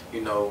about, you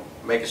know,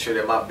 making sure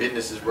that my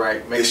business is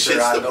right, making sure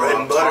I know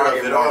I'm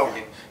target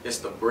marketing. It's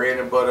the bread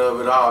and butter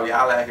of it all.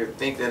 Y'all out here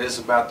think that it's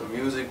about the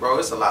music, bro.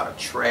 It's a lot of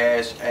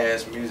trash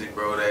ass music,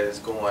 bro, that is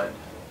going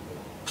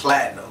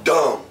platinum.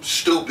 Dumb,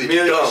 stupid,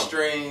 million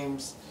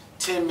streams,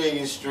 10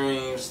 million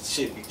streams,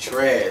 shit be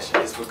trash.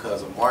 And it's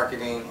because of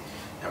marketing.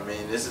 I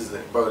mean, this is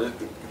bro.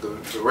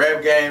 The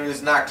rap game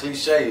is not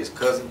cliche. It's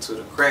cousin to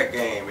the crack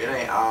game. It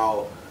ain't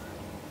all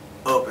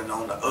up and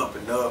on the up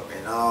and up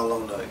and all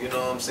on the. You know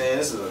what I'm saying?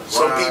 This is a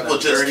some people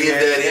just give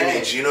that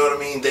image. You know what I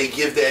mean? They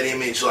give that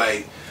image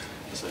like.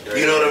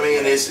 You know what I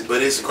mean?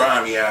 It's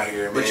grimy out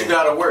here, man. But you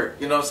gotta work.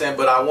 You know what I'm saying?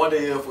 But I wonder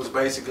if it was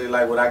basically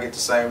like, would I get the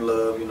same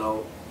love? You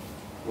know,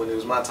 when it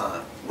was my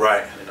time.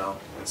 Right. You know,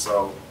 and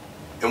so.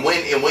 And when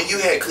you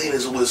had Clean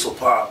as a Whistle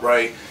pop,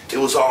 right? It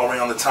was all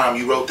around the time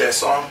you wrote that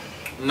song.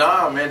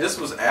 Nah, man, this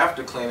was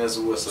after Clean as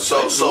a Whistle.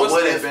 So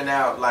what if been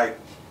out like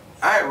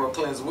I had wrote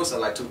Clean as a Whistle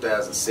in like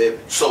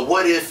 2007. So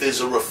what if is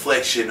a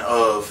reflection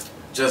of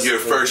just your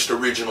first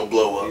original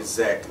blow up?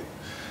 Exactly.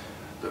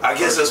 I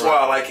guess that's why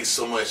I like it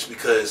so much,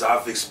 because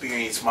I've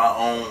experienced my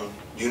own,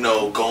 you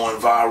know, going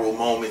viral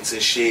moments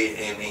and shit,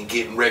 and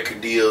getting record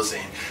deals,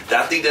 and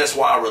I think that's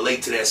why I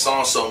relate to that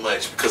song so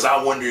much, because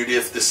I wondered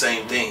if the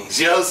same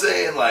things, you know what I'm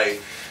saying?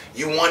 Like,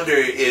 you wonder,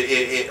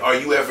 are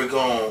you ever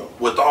going,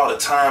 with all the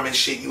time and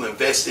shit you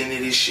invest into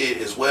this shit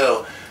as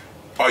well,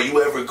 are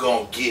you ever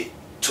going to get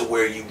to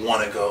where you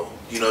want to go?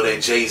 You know,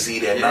 that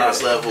Jay-Z, that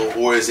Nas level,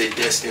 or is it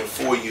destined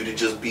for you to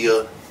just be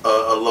a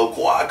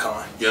local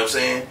icon? You know what I'm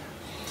saying?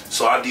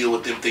 So I deal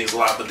with them things a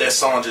lot, but that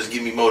song just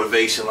give me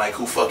motivation. Like,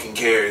 who fucking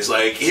cares?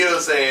 Like, you know what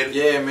I'm saying?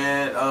 Yeah,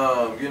 man.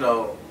 You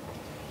know,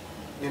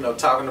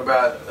 talking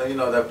about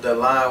that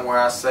line where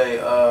I say,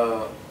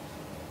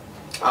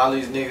 all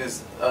these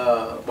niggas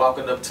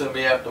walking up to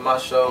me after my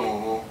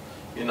show.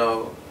 You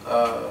know,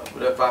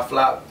 but if I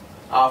flop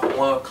off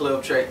one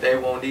club track, they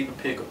won't even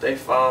pick up their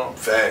phone.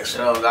 Facts.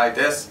 You know, like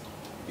that's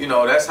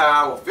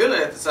how I was feeling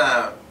at the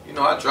time. You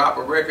know, I drop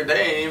a record, they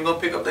ain't even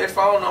gonna pick up their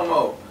phone no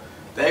more.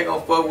 They ain't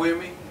gonna fuck with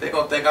me. They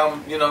gonna think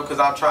I'm, you know, because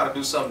I'm trying to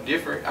do something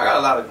different. I got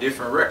a lot of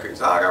different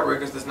records. I got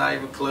records that's not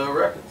even club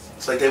records.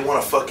 It's like they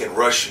want to fucking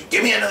rush you.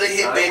 Give me another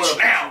hit, bitch.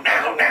 Now.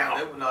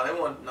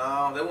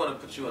 They want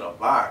to put you in a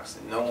box,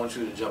 and don't want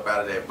you to jump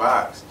out of that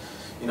box.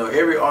 You know,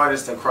 every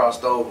artist that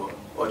crossed over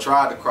or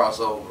tried to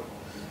cross over,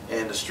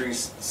 and the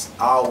streets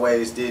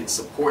always didn't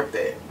support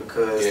that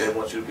because they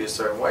want you to be a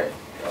certain way.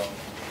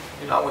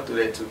 You know, I went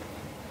through that too.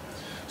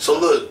 So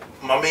look,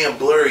 my man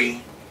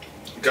Blurry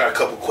got a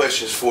couple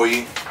questions for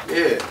you.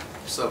 Yeah.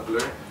 What's up,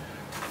 Blurry?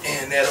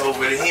 And that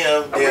over to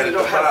him. I really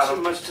don't have so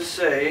much to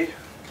say.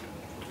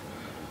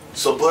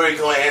 So Blurry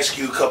gonna ask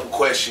you a couple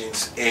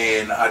questions,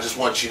 and I just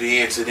want you to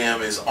answer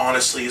them as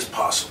honestly as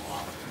possible.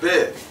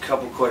 Bet.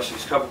 Couple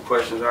questions. All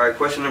right,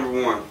 question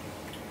number 1.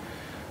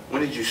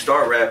 When did you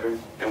start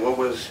rapping, and what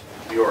was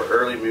your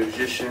early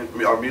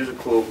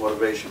musical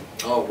motivation?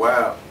 Oh,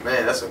 wow.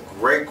 Man, that's a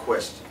great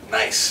question.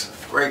 Nice.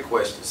 Great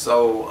question.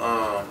 So,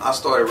 I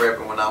started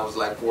rapping when I was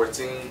like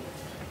 14.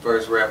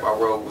 First rap I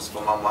wrote was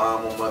for my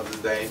mom on Mother's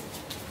Day.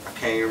 I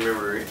can't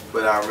remember it,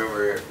 but I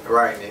remember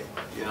writing it,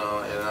 you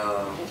know,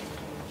 and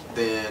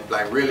then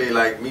like really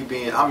like me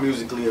being, I'm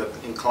musically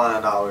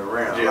inclined all the way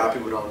around. A lot of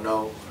people don't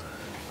know,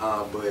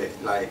 but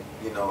like,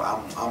 you know,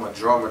 I'm a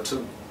drummer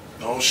too.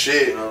 Oh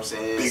shit. You know what I'm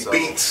saying? Big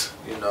beats.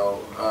 You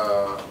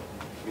know,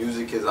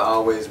 music has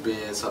always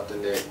been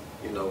something that,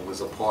 you know,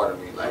 was a part of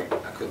me. Like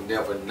I could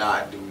never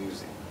not do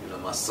music. You know,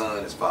 my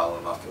son is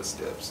following my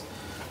footsteps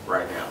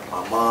right now.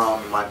 My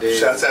mom and my dad.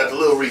 Shouts out to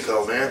Lil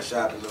Rico, man.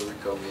 Shout out to Lil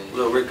Rico, man.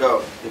 Lil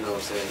Rico. You know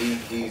what I'm saying?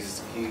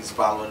 He's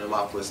following in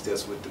my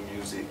footsteps with the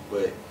music.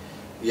 But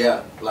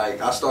yeah,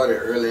 like I started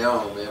early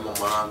on, man. My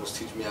mom was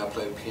teaching me how to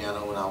play the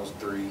piano when I was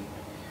 3.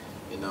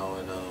 You know,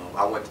 and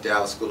I went to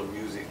Dallas School of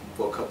Music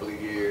for a couple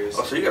of years.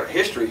 Oh, so you got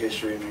history in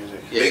music.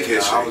 Yeah, big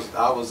history.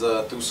 I was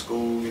through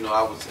school. You know,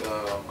 I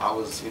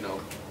was you know,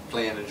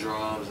 playing the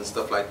drums and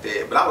stuff like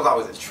that. But I was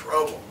always in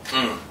trouble.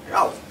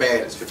 I was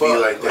bad as fuck. It'd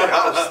be like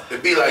that.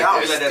 It'd be like I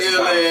was that.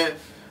 stealing.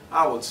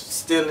 I was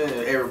stealing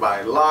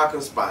everybody's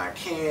lockers, buying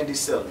candy,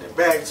 selling it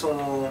back to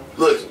them.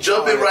 Look,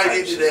 jumping All that right type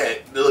into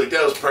shit. that. Look,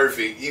 that was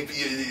perfect.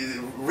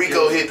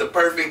 Rico hit the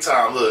perfect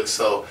time. Look,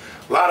 so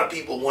a lot of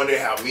people wonder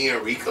how me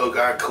and Rico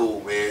got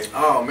cool, man.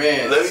 Oh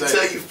man. Let me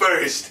tell you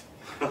first.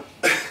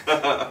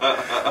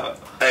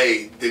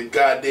 Hey,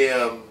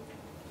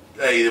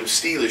 them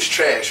Steelers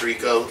trash,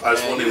 Rico. I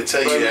just wanted to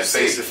tell you that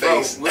face to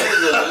face. When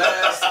was the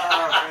last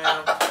time,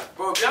 man?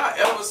 Bro, if y'all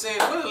ever seen,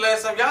 when was the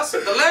last time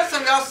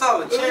y'all saw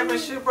the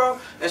championship, bro?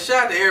 And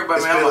shout out to everybody,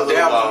 It's man. been I'm a a little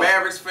Dallas while.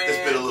 Mavericks fan.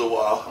 It's been a little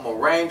while. I'm a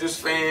Rangers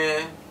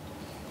fan.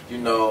 You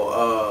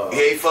know, He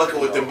ain't fucking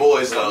with them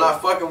boys, though. I'm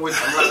not fucking with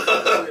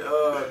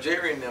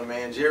Jerry and them,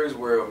 man. Jerry's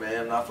World,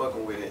 man. I'm not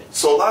fucking with it.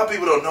 So a lot of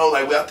people don't know,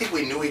 like, I think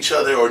we knew each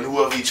other or knew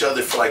of each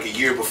other for like a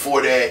year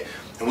before that,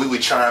 and we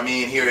would chime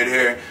in here and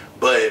there,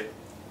 but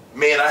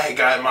man, I had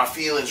gotten my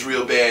feelings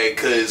real bad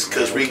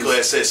because Rico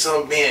had said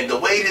something. Man, the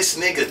way this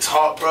nigga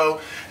talk, bro,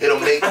 it'll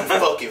make you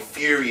fucking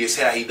furious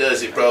how he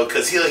does it, bro,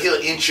 because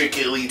he'll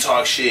intricately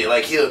talk shit.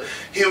 Like, he'll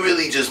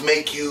really just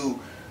make you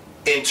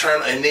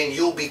internal, and then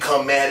you'll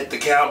become mad at the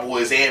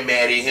Cowboys and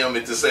mad at him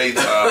at the same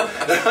time.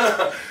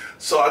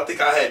 So I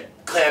think I had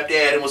clapped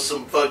at him with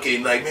some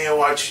fucking, like, man,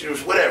 watch,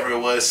 whatever it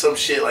was, some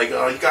shit like,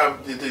 oh, you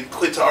got to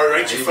quit to argue,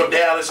 ain't you from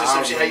Dallas or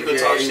some shit, how you gonna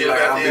talk shit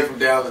about I'm them? from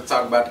Dallas to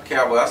talk about the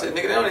Cowboys. I said,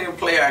 nigga, they don't even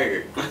play out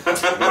here.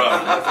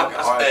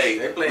 Hey,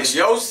 they play in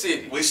your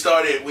city. We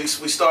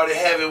started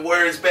having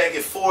words back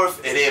and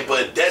forth, and then,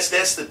 but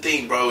that's the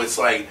thing, bro. It's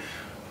like,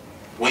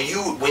 when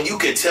you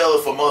could tell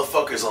if a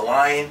motherfucker's a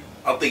lying,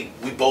 I think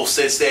we both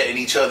sensed that in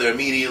each other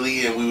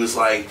immediately, and we was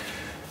like,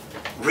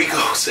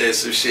 Rico said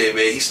some shit,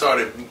 man. He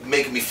started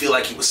making me feel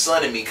like he was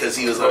sunning me because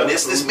he was like,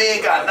 this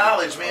man got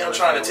knowledge, man. I'm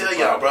trying to tell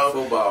y'all, bro.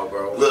 Football,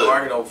 bro.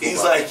 Look,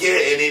 he's like, yeah,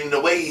 and then the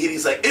way he hit,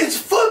 he's like, it's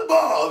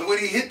football. And when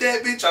he hit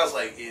that bitch, I was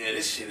like, yeah,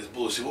 this shit is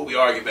bullshit. What we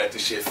arguing about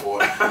this shit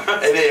for?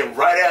 And then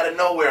right out of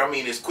nowhere, I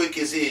mean, as quick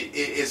as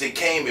it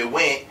came, it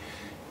went.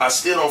 I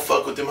still don't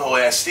fuck with them whole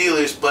ass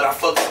Steelers, but I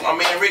fuck with my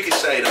man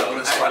Ricochet though.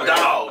 That's my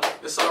dog.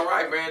 It's all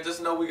right, man.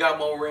 Just know we got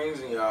more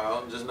rings than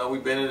y'all. Just know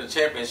we've been in the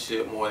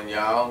championship more than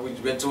y'all.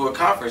 We've been to a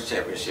conference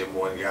championship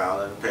more than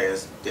y'all in the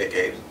past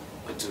decade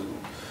or two.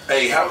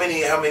 Hey, how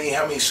many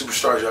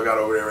superstars y'all got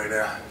over there right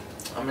now?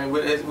 I mean,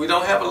 we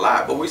don't have a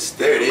lot, but we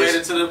still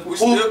committed to the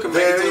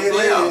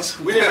playoffs.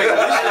 We didn't make it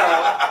this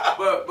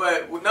year,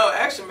 but no,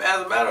 actually,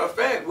 as a matter of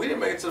fact, we didn't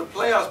make it to the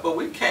playoffs, but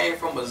we came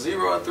from a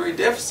 0-3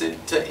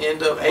 deficit to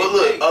end up 8-8. But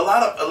look, a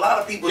lot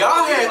of people.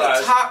 Y'all had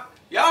the top.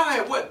 Y'all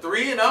had what,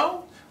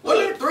 3-0? Was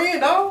it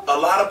 3-0? A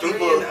lot of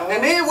people.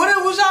 And then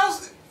what was y'all?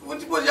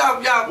 What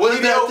y'all? What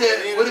about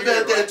that? What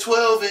about that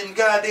 12 and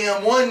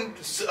goddamn 1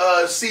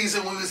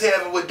 season we was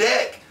having with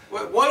Dak?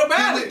 What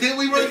about it? Didn't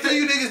we run through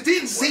you niggas?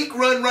 Didn't Zeke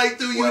run right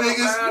through you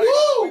niggas?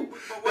 Woo!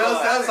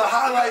 That was a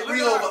highlight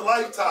reel of a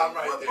lifetime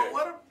right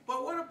there.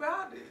 But what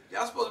about it?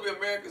 Y'all supposed to be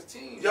America's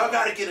team. Y'all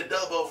got to get a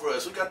dub over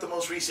us. We got the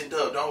most recent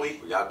dub, don't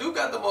we? Y'all do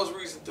got the most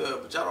recent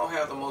dub, but y'all don't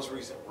have the most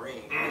recent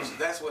ring.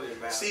 That's what it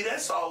matters. See,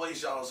 that's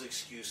always y'all's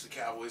excuse, the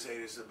Cowboys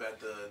haters, about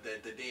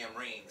the damn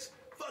rings.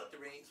 Fuck the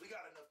rings. We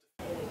got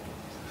enough.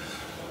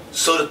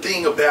 So the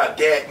thing about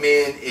Dak,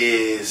 man,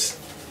 is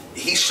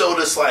he showed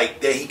us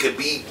like that he could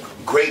be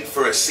great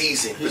for a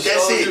season. He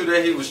showed you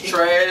that he was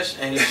trash,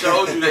 and he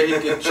showed you that he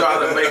could try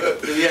to make.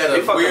 He had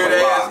a weird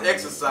ass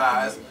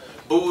exercise.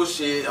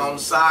 Bullshit on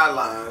the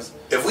sidelines.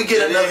 If we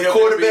get another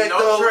quarterback,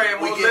 though,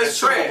 we get a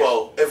Super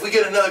Bowl. If we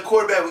get another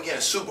quarterback, we get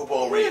a Super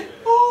Bowl ring.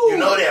 You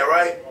know that,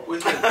 right?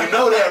 You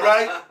know that,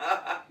 right?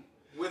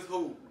 With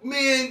who?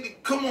 Man,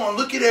 come on,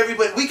 look at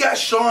everybody. We got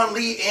Sean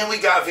Lee and we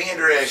got Van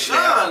Der Esch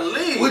now. Sean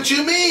Lee? What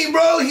you mean,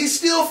 bro? He's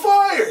still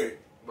fired.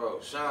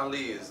 Bro, Sean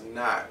Lee is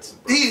not.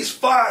 Bro. He's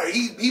fired.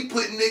 He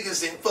putting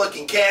niggas in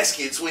fucking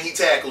caskets when he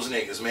tackles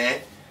niggas,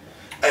 man.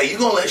 Hey, you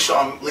gonna let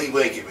Sean Lee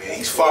make it, man?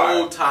 He's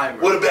fired. Old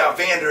timer. What about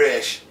Van Der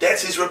Esch?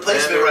 That's his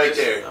replacement right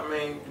there. I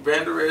mean,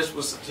 Van Der Esch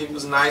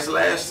was nice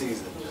last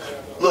season.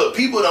 Look,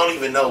 people don't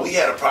even know. We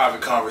had a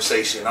private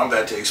conversation. I'm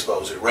about to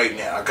expose it right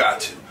now. I got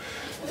to.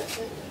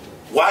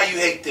 Why you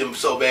hate them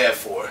so bad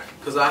for?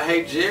 Cause I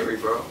hate Jerry,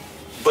 bro.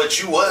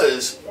 But you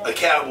was a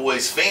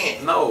Cowboys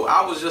fan. No,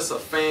 I was just a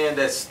fan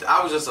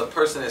I was just a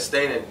person that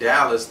stayed in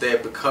Dallas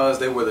that because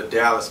they were the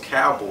Dallas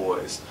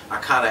Cowboys, I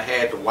kind of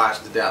had to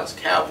watch the Dallas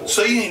Cowboys.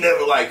 So you ain't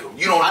never like them.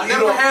 You don't. I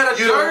never had a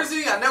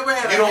jersey. I never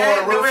had a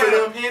hat. Never had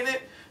a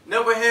pennant.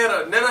 Never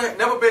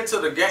been to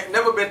the game.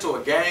 Never been to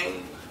a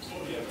game.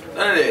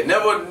 None of that.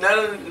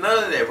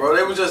 None of that, bro.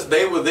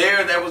 They were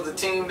there. That was the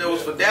team that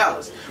was for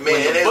Dallas. Man,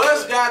 when the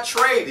bus got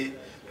traded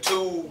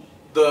to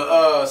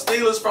the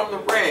Steelers from the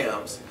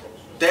Rams,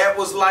 that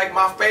was like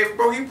my favorite,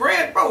 bro.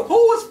 Who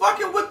was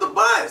fucking with the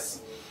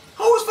bus?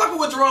 Who was fucking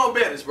with Jerome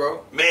Bettis,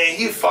 bro? Man,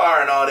 he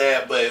firing all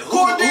that, but who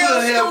done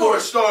have more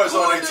stars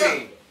on their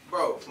team?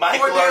 Bro,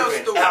 Michael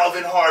Irvin,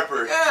 Alvin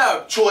Harper,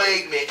 Troy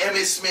Aikman,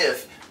 Emmitt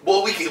Smith.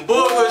 Boy, we can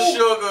Booger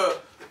Sugar.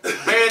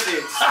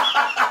 bandits.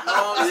 You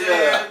know what I'm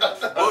saying?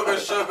 Booger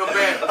sugar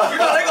bandits. You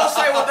know they gonna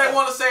say what they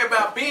want to say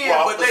about Ben,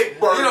 but they,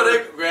 you know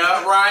they,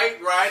 right.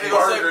 They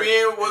gonna say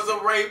Ben was a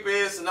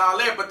rapist and all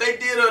that, but they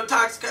did a not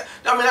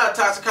a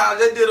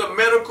toxicology. They did a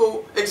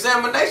medical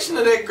examination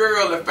of that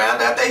girl and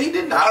found out that he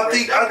did not.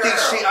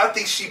 I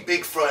think she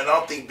big front. I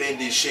don't think Ben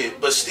did shit,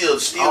 but still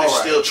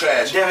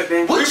trash. Damn it,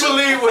 Ben. We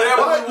believe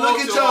whatever we want. Look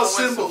at y'all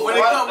symbol. When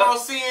it come on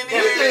CNN,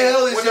 what the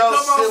hell is y'all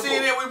symbol?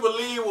 CNN, we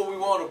believe what we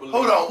want to believe.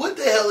 Hold on, what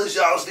the hell is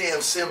y'all's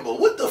damn symbol?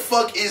 What the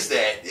fuck is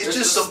that? It's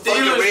just some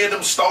fucking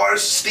random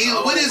stars.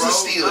 Steel. What is a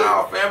Steeler?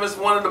 No, fam, it's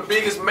one of the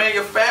biggest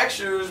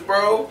manufacturers,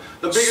 bro.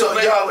 The biggest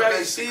manufacturer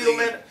of steel,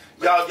 man.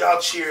 Y'all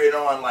cheering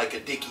on like a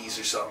Dickies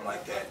or something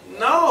like that.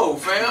 No,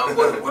 fam.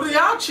 What are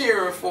y'all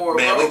cheering for,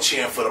 man, bro? we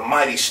cheering for the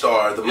mighty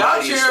star.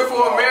 Y'all cheering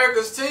for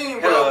America's team,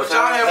 bro. But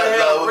y'all haven't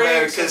had a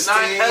ring since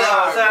 95.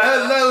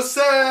 Hello,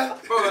 sir.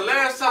 Bro, the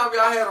last time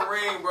y'all had a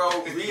ring, bro,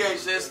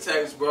 VHS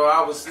tapes, bro.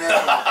 I was snatching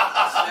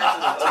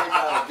the tape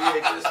out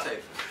of VHS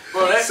tapes.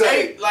 Bro, that's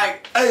Hey,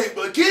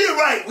 but get it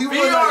right. We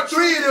won like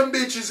 3 of them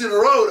bitches in a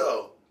row,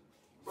 though.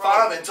 Bro,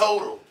 5 in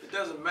total. It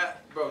doesn't matter,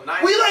 bro.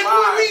 95, we like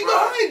 1 week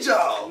behind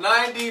y'all.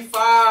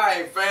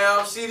 95,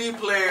 fam. CD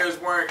players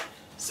weren't.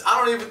 I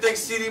don't even think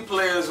CD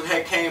players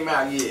had came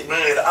out yet.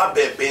 Man, I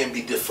bet Ben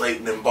be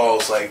deflating them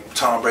balls like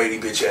Tom Brady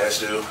bitch ass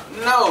dude.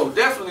 No,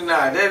 definitely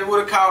not. They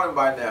would have caught him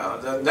by now.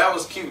 That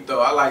was cute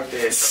though. I like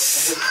that.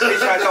 They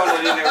tried to call it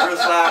in that real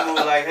slide move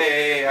like,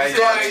 hey, how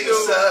you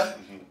doing, sir?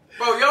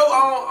 Bro, your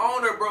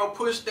owner, bro,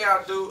 pushed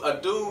out a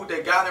dude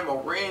that got him a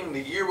ring the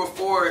year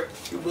before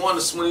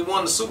when he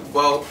won the Super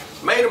Bowl.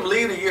 Made him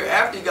leave the year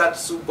after he got the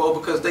Super Bowl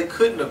because they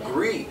couldn't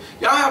agree.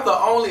 Y'all have the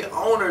only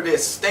owner that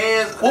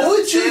stands. What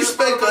would you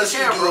expect us to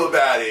do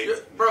about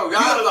it? Bro,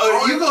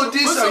 y'all you gonna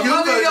diss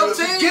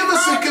give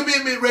us a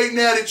commitment right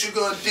now that you're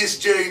gonna diss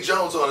Jerry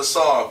Jones on a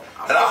song,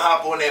 and I'll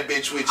hop on that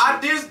bitch with you. I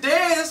dissed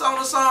Dez on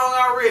the song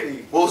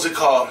already. What was it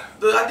called?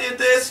 I did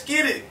that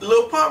Skid It,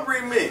 Lil Pump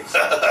remix.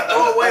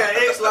 Throw away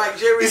an X like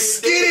Jerry did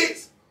Skid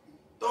It.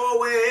 Throw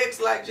away an X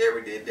like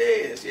Jerry did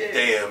Dez. Yeah.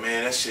 Damn,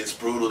 man, that shit's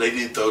brutal. They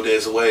didn't throw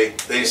Dez away.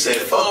 They said,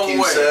 "Fuck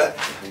you, sir.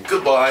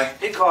 Goodbye."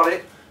 He caught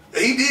it.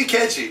 He did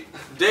catch it.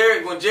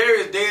 When Jerry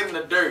is dead in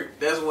the dirt,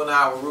 that's when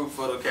I would root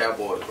for the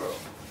Cowboys, bro.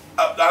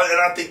 And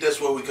I think that's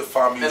where we could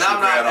find music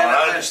on.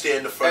 I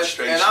understand the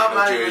frustration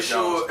of Jerry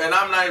Jones. And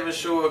I'm not even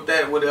sure if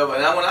that would ever.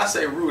 And when I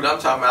say rude, I'm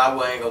talking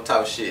about I ain't gonna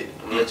talk shit.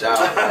 I'm gonna let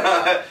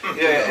y'all.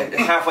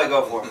 Yeah, halfway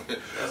go for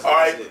him. All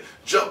right,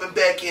 jumping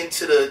back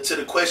into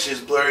the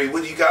questions, Blurry.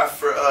 What do you got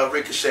for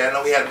Ricochet? I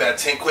know we had about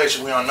 10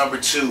 questions. We're on number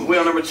 2. We're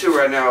on number 2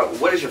 right now.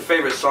 What is your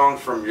favorite song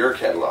from your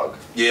catalog?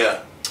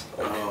 Yeah.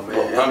 Oh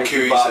man, I'm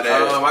curious of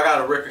that. I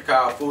got a record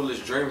called "Foolish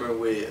Dreamer"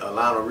 with a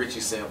Lionel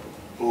Richie sample.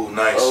 Ooh,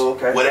 nice. Oh,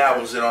 okay. What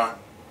album is it on?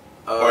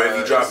 Or have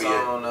you dropped it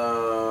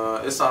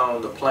yet? It's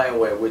on the Plain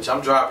Way, which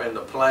I'm dropping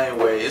the Plain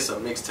Way. It's a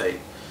mixtape,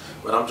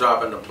 but I'm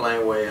dropping the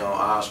Plain Way on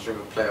all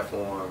streaming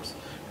platforms.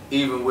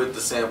 Even with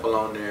the sample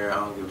on there, I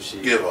don't give a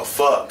shit. Give a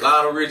fuck.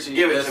 Lionel Richie,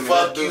 give it to me.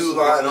 Fuck you,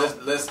 Lionel.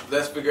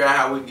 Let's figure out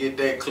how we get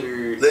that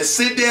cleared. Let's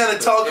sit down and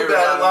talk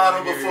about it,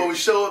 Lionel, before we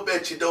show up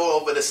at your door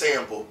over the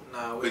sample.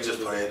 Nah, we just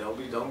playing.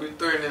 Don't be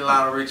threatening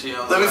Lionel Richie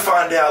on. Let me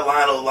find out,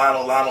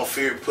 Lionel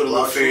fear, put a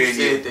little fear in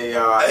you. Hey,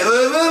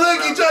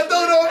 look, you tried to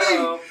throw it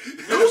on me.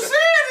 You said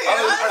it.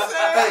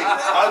 Hey,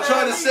 I'm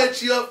trying to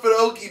set you up for the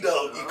okie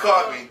doke. You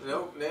caught me.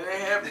 Nope, that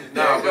ain't happening.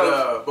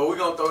 No, but we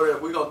gonna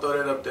throw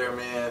that up there,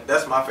 man.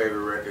 That's my favorite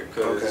record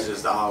because it's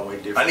just all the way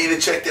different. I need to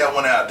check that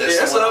one out.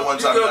 That's the one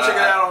you can go check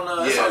it out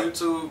on it's on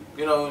YouTube.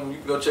 You know, and you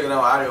can go check it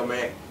out on Audio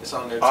Mac. It's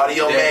on there.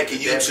 Audio Mac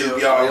and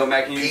YouTube, y'all. Audio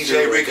Mac and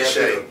P.J.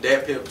 Ricochet.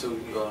 Dat Piff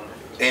too. You go on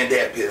there. And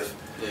Dat Piff.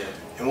 Yeah.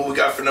 And what we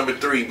got for number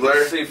 3, Blur?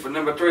 Let's see, for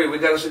number 3, we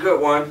got us a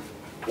good one.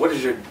 What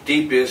is your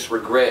deepest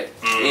regret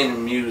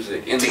in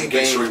music, in the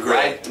game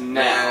right now?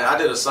 Man, I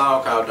did a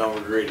song called "Don't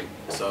Regret It."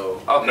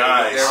 So okay,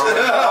 nice.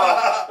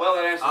 Well,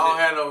 that answers I don't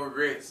have no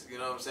regrets. You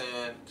know what I'm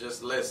saying?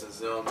 Just lessons.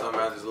 You know what I'm talking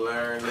about? Just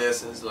learn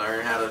lessons.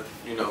 Learn how to,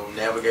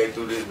 navigate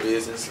through this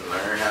business, and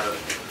learn how to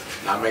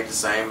not make the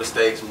same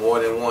mistakes more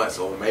than once,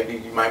 or maybe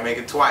you might make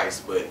it twice.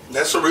 But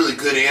that's a really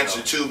good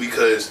answer too,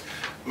 because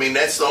I mean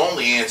that's the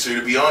only answer.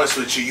 To be honest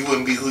with you, you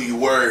wouldn't be who you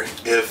were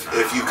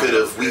if you could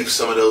have weaved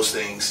some of those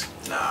things.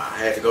 Nah, I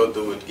had to go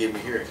through it to get me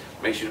here.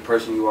 Makes you the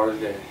person you are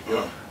today.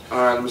 Yeah. All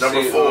right, let me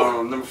number see.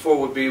 4. Number 4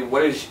 would be,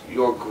 what is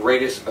your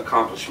greatest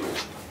accomplishment?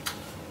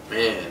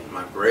 Man,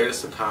 my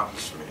greatest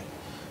accomplishment.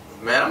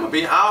 Man, I'm gonna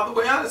be all the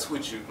way honest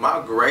with you.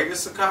 My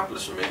greatest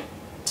accomplishment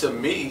to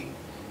me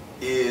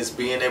is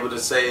being able to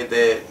say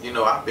that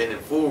I've been in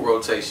full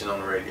rotation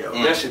on the radio.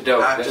 That's your dope.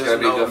 Not That's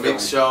just no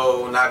mix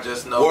show, not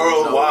just no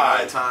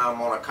worldwide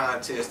time on a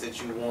contest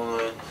that you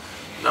won.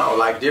 No,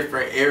 like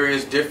different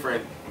areas,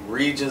 different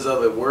regions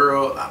of the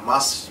world. My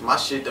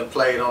shit done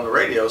played on the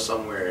radio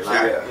somewhere.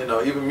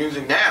 Like even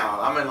music now.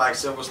 I'm in like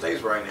several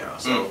states right now.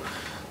 So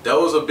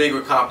those are big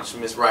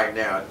accomplishments right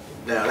now.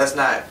 Now that's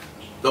not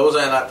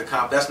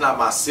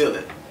my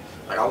ceiling.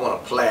 Like I want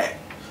a plaque.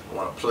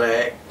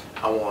 I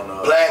I want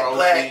a Black,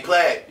 trophy,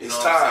 black. You It's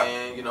know what time. I'm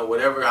saying? You know,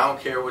 whatever. I don't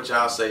care what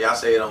y'all say. Y'all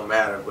say it don't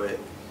matter, but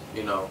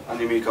you know, I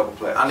need me a couple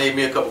plaques. I need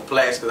me a couple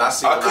plaques because I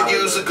see. I could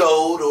use a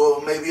gold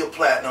or maybe a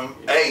platinum.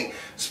 Hey,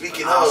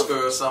 speaking an of,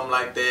 Oscar or something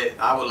like that.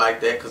 I would like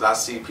that because I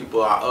see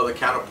people, our other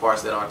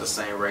counterparts that aren't the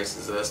same race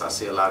as us. I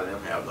see a lot of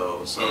them have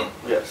those. So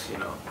Yes. you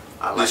know,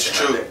 I like It's to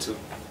true. have that too.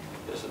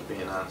 Just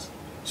being honest.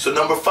 so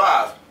number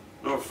 5.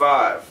 Number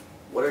 5.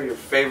 What are your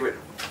favorite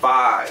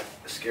 5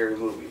 scary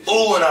movies?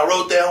 Ooh, and I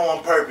wrote that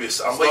on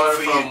purpose. I'm waiting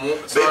for you.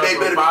 They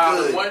better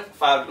be good.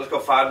 5. Let's go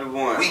 5 to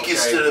 1.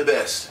 Weakest Okay. to the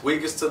best.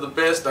 Weakest to the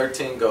best,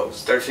 13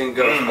 Ghosts. 13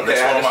 Ghosts. Okay,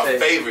 That's I one of had my to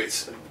say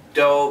favorites.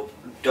 dope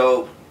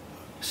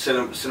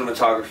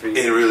cinematography.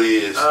 It really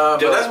is. But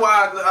that's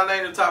why I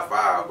named the top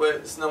 5, but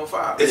it's number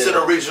 5. It's an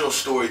original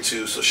story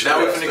too. So Now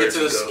we're shout out finna get to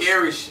the 13 Ghosts.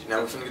 scary shit. Now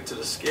we're finna get to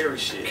the scary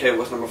shit. Okay,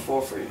 what's number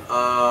 4 for you?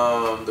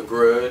 The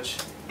Grudge.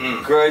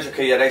 Grudge.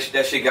 Okay, yeah, that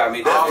shit got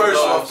me. That Oh, first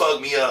no. one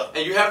fucked me up.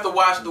 And you have to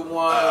watch the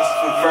ones.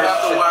 You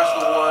have to watch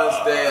the ones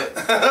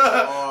that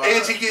are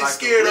Angie getting like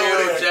scared the over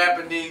real there.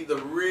 Japanese, the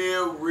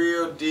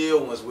real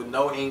deal ones with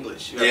no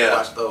English. You have Yeah. to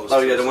watch those. Oh,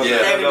 yeah, the ones you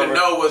that can't have even over.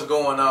 know what's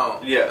going on.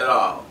 Yeah. At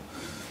all.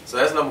 So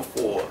that's number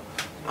 4.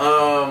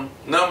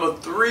 Number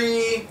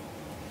 3.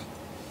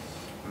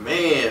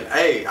 Man,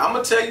 hey, I'm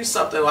gonna tell you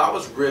something. I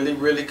was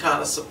really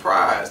kind of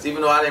surprised,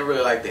 even though I didn't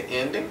really like the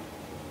ending.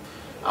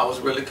 I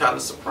was really kind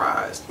of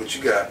surprised. What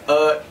you got?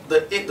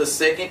 The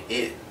second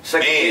It.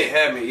 Second Man. It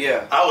had me,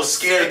 yeah. I was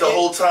scared the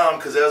whole time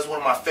because that was one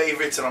of my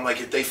favorites, and I'm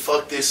like, if they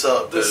fuck this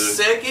up, The dude.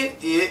 second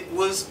It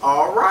was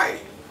all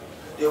right.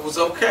 It was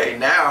okay.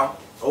 Now,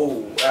 oh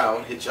wow, I'm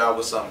gonna hit y'all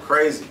with something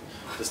crazy.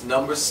 This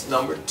number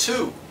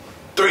 2.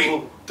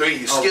 3.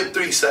 You skipped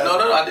 3, 7.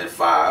 No, I did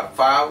 5.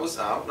 5 was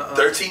out.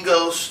 13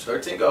 Ghosts.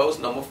 13 Ghosts.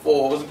 Number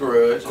 4 was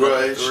Grudge.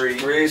 Grudge. Number 3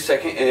 3,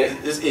 second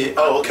It. is It.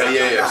 Oh, okay,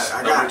 yeah.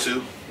 I got Number it.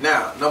 2.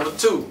 Now, number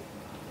 2,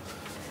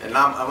 and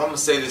I'm gonna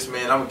say this,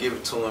 man. I'm gonna give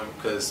it to him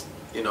because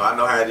you know I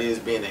know how it is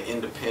being an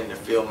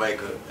independent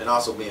filmmaker and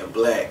also being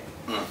black.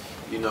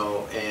 You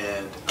know,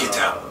 and Get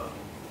out.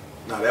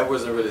 No, that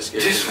wasn't really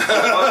scary.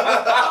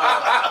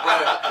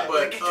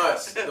 but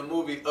Us, the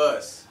movie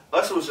Us.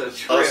 Us was a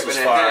trip Us was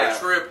and a fire. half.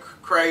 Trip,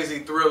 crazy,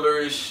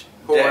 thrillerish,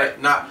 horror.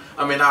 That- Not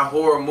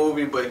horror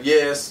movie, but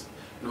yes,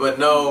 but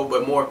no,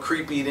 but more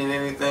creepy than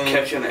anything.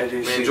 Kept you on the edge of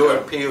your Man, seat,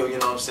 Jordan though. Peele, you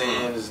know what I'm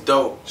saying, is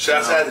dope.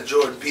 Shouts you know? out to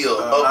Jordan Peele.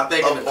 I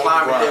think in the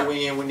climate that we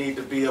we in, we need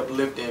to be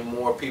uplifting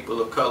more people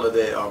of color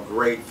that are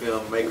great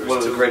filmmakers One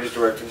of the too. greatest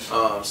directors.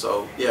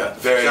 So yeah,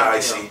 Very shout out to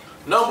icy. him.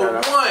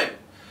 Number Shout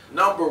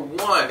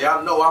one,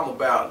 y'all know I'm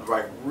about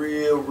like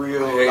real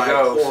Here it like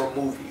goes. horror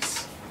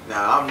movies.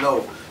 Now I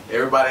know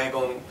everybody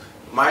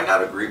might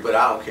not agree, but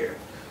I don't care.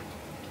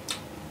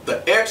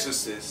 The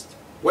Exorcist.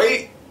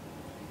 Wait,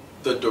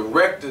 the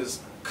director's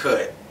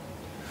cut.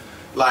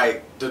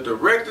 Like the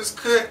director's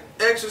cut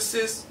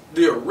Exorcist,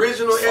 the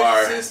original Fire.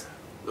 Exorcist.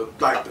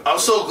 Like I'm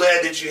so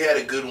glad that you had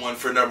a good one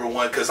for number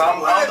 1 because I'm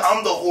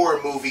the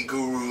horror movie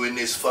guru in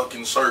this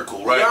fucking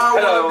circle, right? Y'all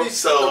Hello. wanna be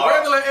So the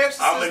regular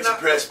Exorcist. I'm is not-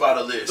 impressed by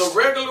the list. The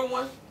regular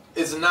one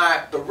is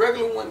not. The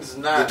regular one is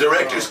The not.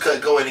 director's cut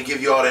go in and give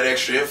you all that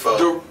extra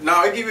info. Now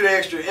I give you the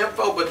extra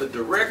info, but the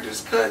director's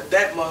cut,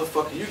 that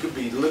motherfucker, you could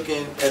be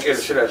looking at Scared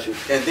the shit out of you.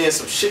 and then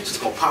some shit just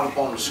gonna pop up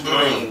on the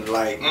screen.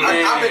 Like Man.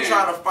 I've been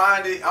trying to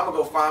find it. I'm gonna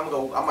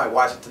go. I might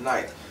watch it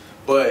tonight.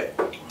 But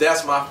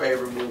that's my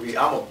favorite movie.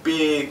 I'm a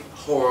big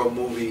horror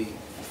movie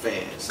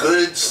fan. So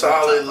Good,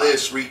 solid top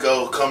list,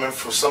 Rico, coming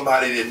from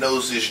somebody that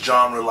knows this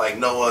genre like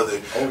no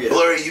other. Oh, yeah.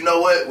 Blurry, you know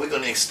what? We're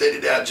going to extend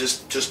it out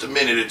just a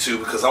minute or two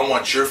because I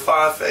want your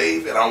 5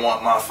 fave and I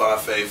want my 5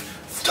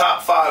 fave.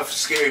 Top 5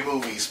 scary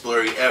movies,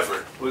 Blurry,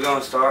 ever. We're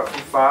gonna start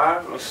from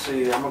 5. Let's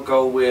see. I'm gonna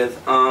go with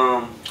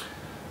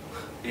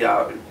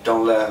yeah.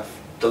 Don't laugh.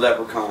 The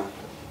Leprechaun.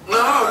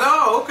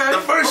 No, okay. The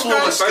first one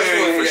was The first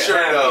scary one for hit sure,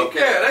 heavy. though. Okay.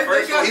 Yeah, they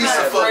First got one He used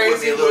to that fuck with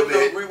crazy me a little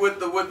bit. with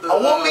the I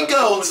want me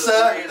gold, going to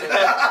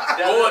son.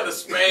 going to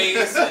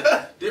space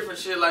and different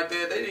shit like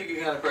that. They did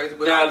get kind of crazy,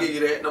 but Now, I'll give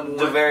you that. Number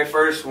The one. very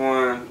first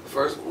one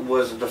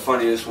was the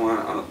funniest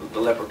one, the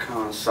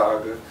Leprechaun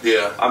saga.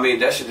 Yeah. I mean,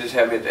 that shit just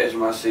had me at the edge of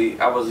my seat.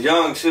 I was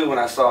young too when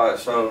I saw it,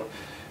 so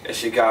that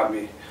shit got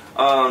me.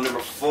 Number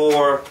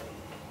 4,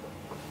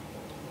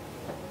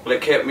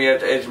 that kept me at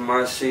the edge of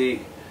my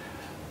seat.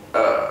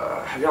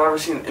 Have y'all ever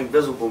seen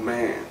Invisible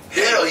Man?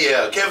 Hell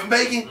yeah. Kevin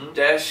Bacon?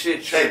 That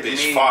shit tripped bitch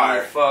me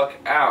fire. the fuck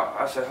out.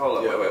 I said, hold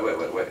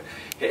up, wait.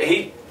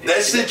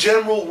 That's the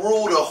general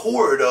rule to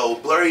horror, though,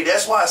 Blurry.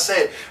 That's why I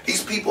said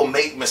these people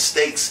make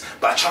mistakes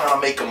by trying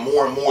to make them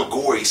more and more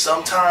gory.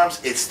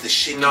 Sometimes it's the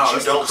shit that you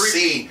it's the don't creepy-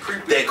 see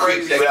creepy, that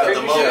creeps crazy you out the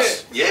creepy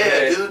most. shit. Yeah,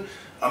 Yeah. dude.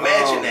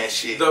 Imagine that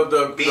shit.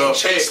 Being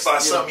chased by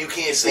something you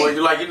can't see. Or you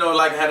like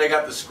like how they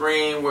got the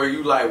screen where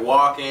you like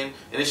walking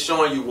and it's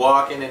showing you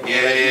walking and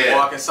then you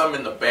walking something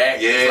in the back.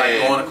 It's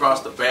like going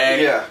across the back.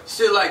 Yeah.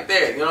 Shit like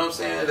that. You know what I'm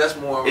saying? That's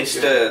more. It's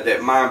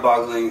that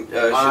mind-boggling shit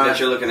that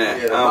you're looking at.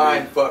 Yeah, the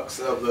mind fucks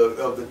of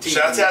the TV.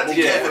 Shouts out to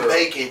Yeah. Kevin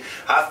Bacon.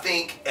 I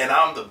think, and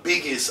I'm the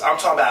biggest, I'm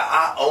talking about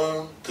I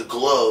own the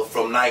glove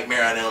from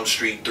Nightmare on Elm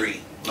Street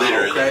 3.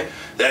 Literally. Okay.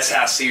 That's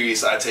how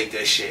serious I take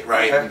that shit,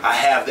 right? Okay. I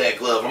have that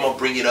glove. I'm gonna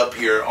bring it up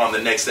here on the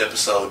next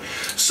episode.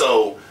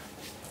 So,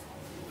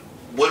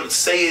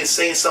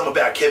 saying something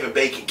about Kevin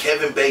Bacon.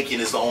 Kevin Bacon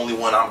is the only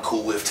one I'm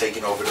cool with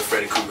taking over the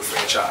Freddy Krueger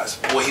franchise.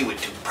 Boy, he would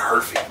do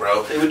perfect,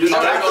 bro. He would do He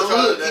got that. the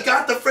look. He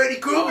got the Freddy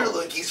Krueger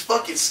look. He's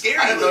fucking scary.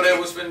 I didn't know looking. they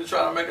was finna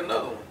try to make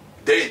another one.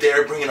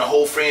 They're bringing a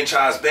whole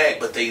franchise back,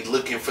 but they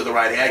looking for the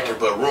right actor.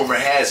 But rumor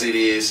has it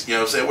is, you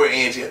know what I'm saying? Where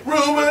Angie at?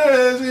 Rumor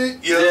has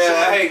it. You know what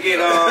I'm saying? Hey, get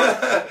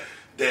on.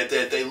 that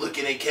they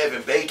looking at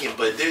Kevin Bacon,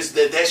 but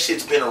that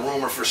shit's been a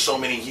rumor for so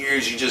many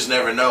years, you just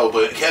never know.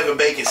 But Kevin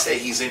Bacon said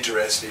he's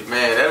interested.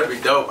 Man, that'd be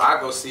dope. I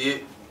go see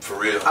it. For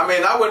real. I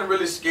mean, I wasn't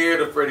really scared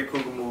of Freddy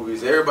Krueger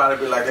movies.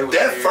 Everybody be like, they was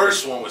That scared.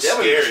 first one was That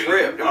was scary. the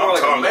script. I'm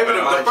talking Maybe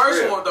about.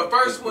 the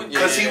first one,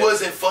 Because he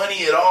wasn't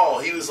funny at all.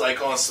 He was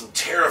like on some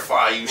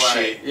terrify you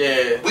shit.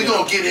 Yeah. We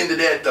gonna get into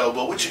that though,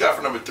 but what you got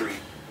for number 3?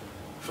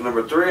 For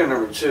number 3 or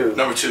number 2?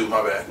 Number 2,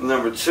 my bad.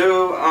 Number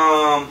 2,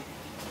 And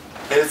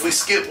if we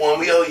skip one,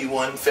 we owe you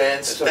one,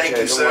 fans. it's okay, Thank you,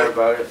 don't sir. worry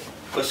about it.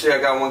 Let's see,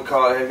 I got one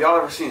called, have y'all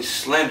ever seen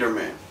Slender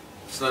Man?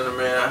 Slender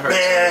Man, I heard.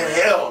 Man,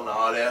 hell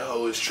no, that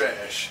hoe is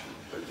trash.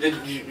 You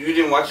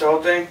didn't watch the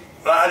whole thing?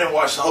 I didn't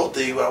watch the whole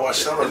thing, but I watched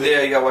some of it.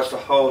 Yeah, you gotta watch the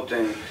whole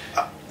thing.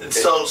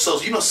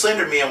 So you know,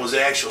 Slender Man was an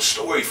actual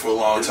story for a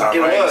long time, It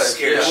right? was, It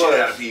scared it the shit was.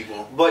 out of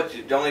people. But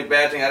the only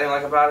bad thing I didn't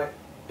like about it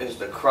is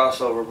the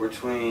crossover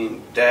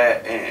between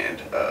that and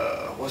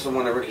what's the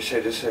one that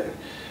Ricochet just said?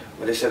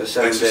 When they said the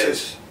 7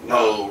 days.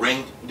 No,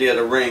 Ring. Yeah,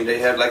 the Ring. They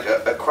had like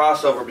a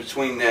crossover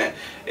between that.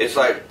 It's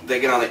like they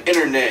get on the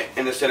internet,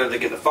 and instead of they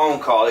get the phone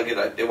call,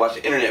 they watch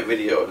the internet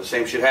video. The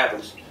same shit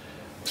happens.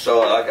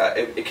 So like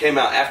it came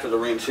out after the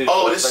Ring too.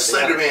 Oh, so this is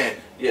like Slender Man.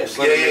 Yeah,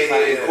 Slender Man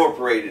kind of yeah.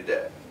 incorporated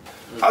that.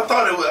 I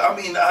thought it was. I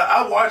mean,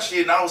 I watched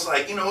it and I was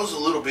like, you know, it was a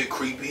little bit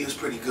creepy. It was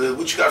pretty good.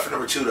 What you got for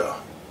number 2 though?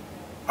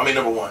 I mean,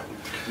 number 1.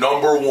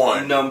 Number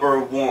 1. Number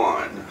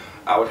 1,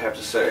 I would have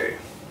to say.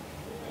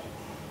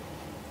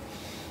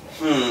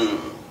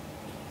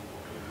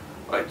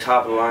 Like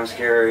top of the line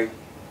scary.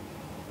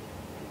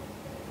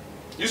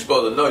 You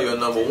supposed to know you're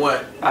number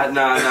 1. Nah,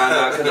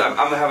 because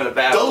I'm having a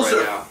battle Those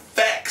right are now.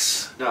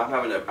 facts. No, I'm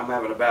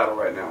having a battle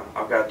right now.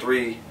 I've got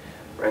 3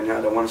 right now.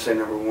 I don't want to say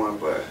number 1,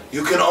 but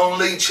You can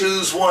only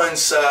choose one,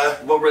 sir.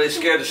 what really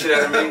scared the shit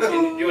out of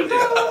me?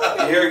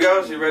 Here it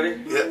goes. You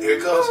ready? Yeah, here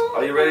it goes.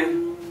 Are you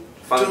ready?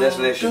 Final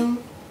Destination.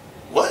 Dun.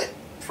 What?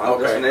 Final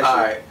Okay, Destination.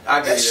 alright. I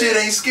get That shit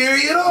ain't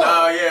scary at all.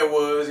 No, yeah, it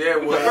was. Yeah,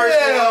 it was. The first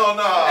Hell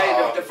no.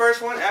 Hey, the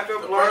first one after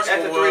The first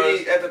at the one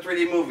 3D at the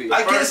 3D movie.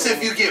 I first guess if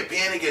one- you get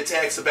panic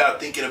attacks about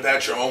thinking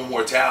about your own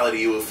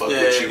mortality, it would fuck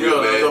Yeah, with you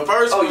real bad. the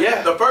first Oh, one.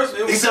 yeah. The first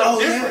one. It He was said, so oh,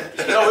 different.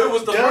 yeah. No, it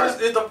was the Yeah.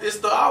 first.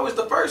 It's always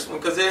the first one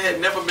because it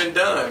had never been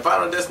done.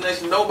 Final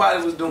Destination.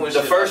 Nobody was doing The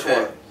shit first like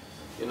one. that.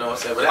 You know what I'm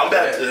saying? But I'm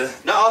about after to.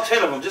 that- Not all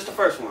 10 of them, just the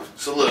first one.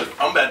 So look,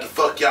 I'm about to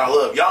fuck y'all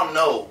up. Y'all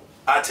know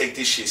I take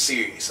this shit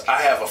serious.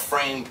 I have a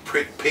framed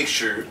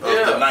picture of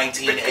Yeah. the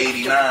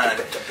 1989.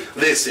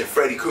 Listen,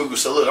 Freddy Krueger.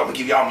 So look, I'm gonna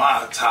give y'all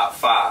my top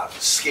 5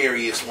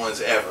 scariest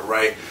ones ever.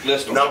 Right?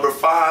 List 'em. Number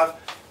 5,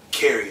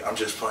 Carrie. I'm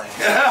just playing.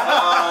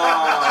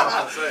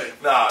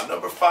 Nah,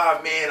 number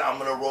 5, man. I'm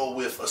gonna roll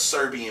with a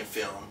Serbian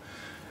film.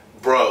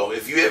 Bro,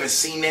 if you haven't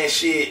seen that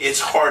shit, it's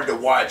hard to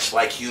watch.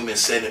 Like Human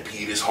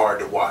Centipede is hard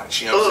to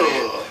watch. You know what I'm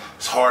saying?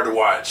 It's hard to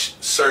watch.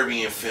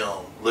 Serbian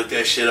film. Look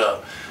that shit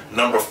up.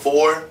 Number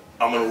 4,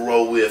 I'm gonna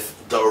roll with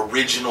the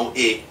original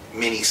It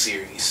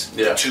miniseries.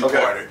 Yeah. The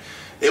 2-parter.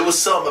 It was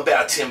something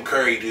about Tim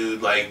Curry,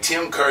 dude. Like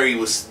Tim Curry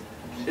was.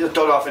 He's a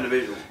thrown off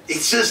individual.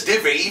 It's just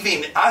different.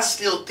 Even I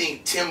still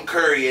think Tim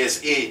Curry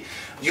as It.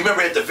 You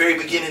remember at the very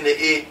beginning of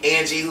It,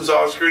 Angie, who's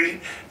off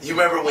screen? You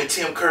remember when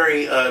Tim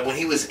Curry, when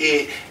he was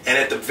It, and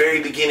at the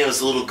very beginning it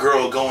was a little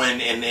girl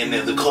going, and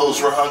the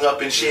clothes were hung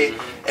up and shit,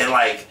 and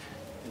like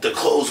the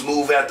clothes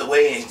move out the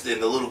way, and then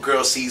the little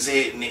girl sees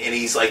It, and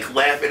he's like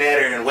laughing at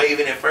her and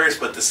waving at first,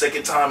 but the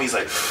second time he's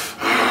like,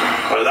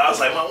 I was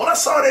like, man, when I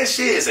saw that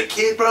shit as a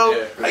kid, bro,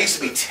 Yeah. I used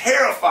to be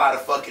terrified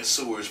of fucking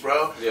sewers,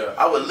 bro. Yeah.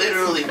 I would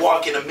literally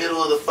walk in the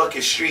middle of the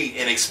fucking street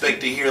and expect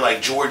to hear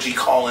like Georgie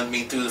calling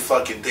me through the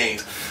fucking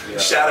things. Yeah.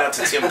 Shout out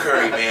to Tim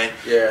Curry, man.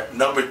 Yeah.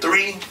 Number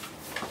 3,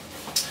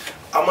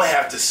 I'm gonna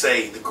have to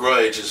say The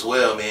Grudge as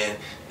well, man.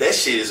 That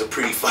shit is a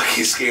pretty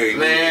fucking scary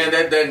movie. Man,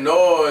 that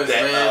noise,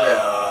 That,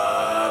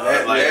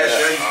 man. That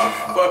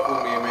fuck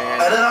with me,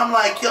 man. And then I'm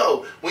like,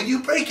 yo, when you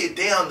break it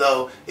down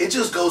though, it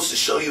just goes to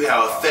show you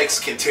how effects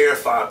can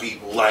terrify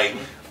people. Like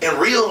in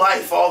real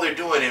life, all they're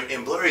doing,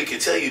 and Blurry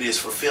could tell you this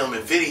for film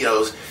and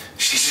videos,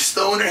 she's just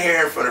throwing her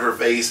hair in front of her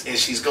face and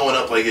she's going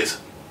up like this.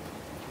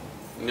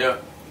 Yeah.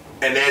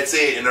 And that's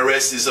it, and the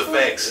rest is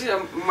effects.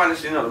 Yeah,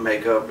 minus the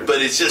makeup.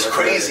 But it's just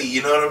crazy,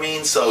 you know what I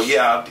mean? So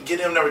yeah, get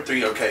him number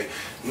 3, okay.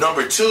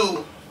 Number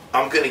 2,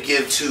 I'm gonna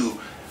give to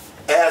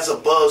As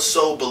Above,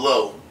 So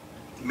Below.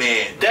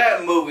 Man,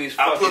 That movie's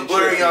I fucking put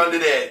Blurry trippy. onto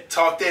that.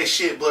 Talk that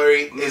shit,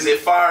 Blurry. Is it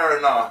fire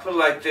or not? Put it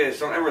like this: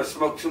 don't ever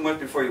smoke too much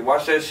before you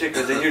watch that shit,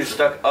 because then you're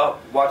stuck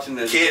up watching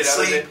this. Can't shit out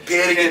of sleep, it.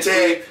 panic Can't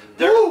attack.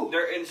 sleep. Woo!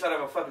 They're inside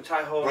of a fucking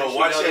tie hole. Bro, and she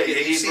watch knows that. it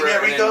gets You seen deeper,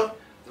 that, and Rico? then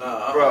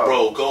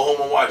Bro, go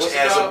home and watch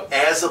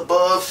As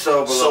Above,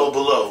 So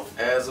Below.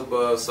 As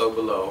Above, So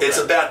Below. It's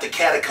about the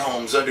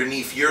catacombs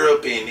underneath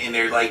Europe, and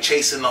they're like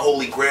chasing the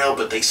Holy Grail,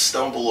 but they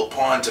stumble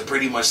upon to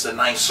pretty much the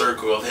ninth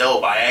circle of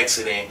hell by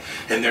accident,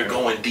 and they're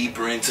going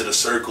deeper into the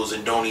circles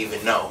and don't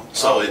even know.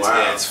 So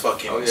it's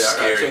fucking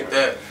scary. I check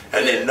that.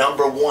 And then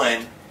number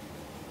one,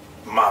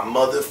 my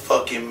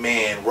motherfucking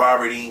man,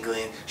 Robert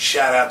Englund.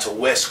 Shout out to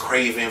Wes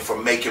Craven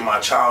for making my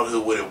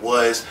childhood what it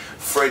was.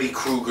 Freddy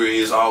Krueger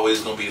is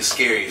always going to be the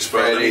scariest,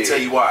 bro. Let me tell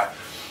you why.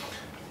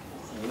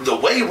 The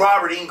way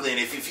Robert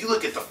Englund, if you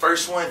look at the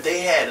first one,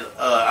 they had,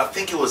 I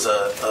think it was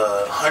a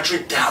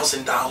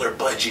 $100,000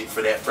 budget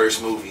for that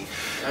first movie.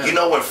 Yeah. You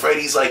know when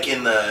Freddy's like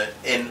in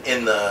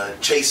the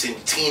chasing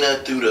Tina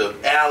through the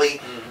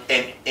alley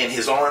and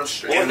his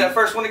arms. What was that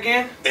first one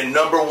again? And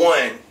number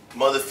one,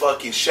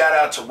 motherfucking shout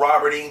out to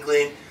Robert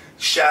Englund,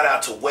 shout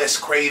out to Wes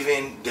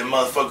Craven. Them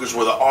motherfuckers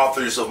were the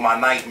authors of my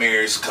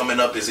nightmares coming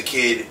up as a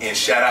kid. And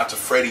shout out to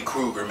Freddy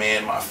Krueger,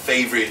 man, my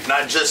favorite,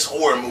 not just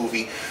horror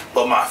movie,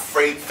 but my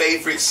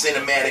favorite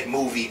cinematic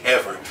movie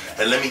ever.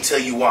 And let me tell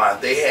you why.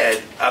 They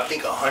had, I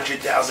think,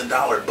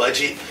 $100,000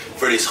 budget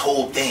for this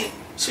whole thing.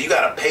 So you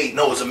gotta pay,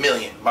 no, it was $1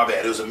 million, my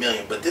bad, it was $1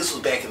 million. But this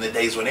was back in the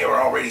days when they were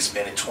already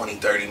spending 20,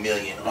 30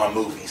 million on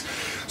movies.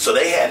 So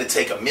they had to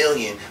take $1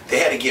 million. They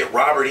had to get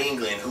Robert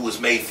Englund, who was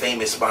made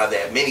famous by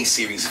that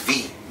miniseries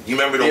V. You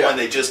remember the one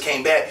that just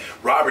came back?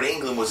 Robert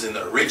Englund was in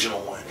the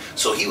original one.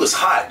 So he was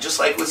hot, just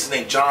like, what's his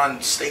name,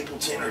 John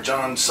Stapleton or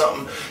John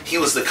something. He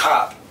was the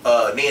cop,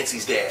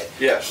 Nancy's dad.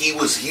 Yeah. He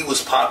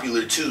was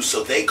popular too,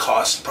 so they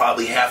cost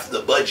probably half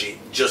the budget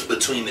just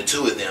between the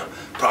two of them.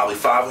 Probably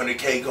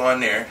 $500K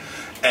going there.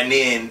 And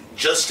then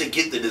just to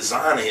get the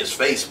design of his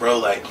face, bro,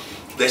 like,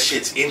 that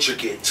shit's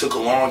intricate. Took a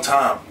long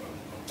time.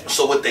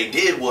 So what they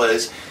did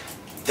was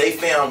they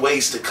found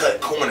ways to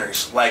cut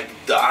corners, like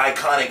the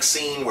iconic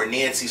scene where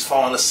Nancy's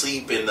falling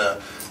asleep and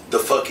the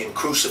fucking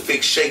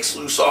crucifix shakes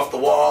loose off the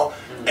wall,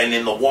 and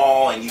then the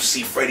wall, and you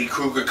see Freddy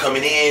Krueger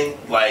coming in.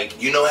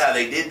 Like, you know how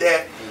they did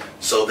that?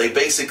 So they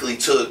basically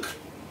took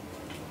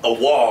a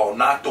wall,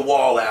 knocked the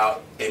wall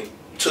out, and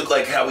took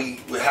like how we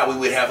would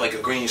have like a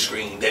green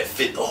screen that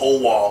fit the whole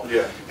wall,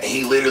 and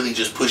he literally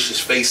just pushed his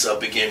face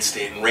up against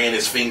it and ran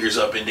his fingers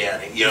up and down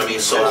it. You know what I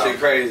mean? So that's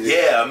crazy.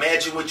 Yeah,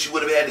 imagine what you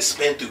would have had to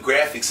spend through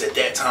graphics at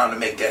that time to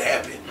make that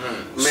happen.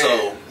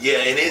 So yeah,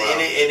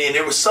 and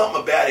there was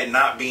something about it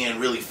not being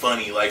really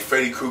funny. Like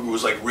Freddy Krueger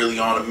was like really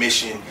on a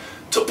mission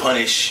to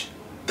punish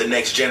the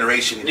next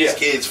generation of these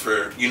kids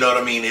for, you know what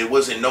I mean? It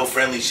wasn't no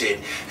friendly shit.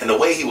 And the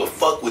way he would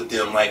fuck with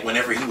them, like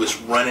whenever he was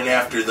running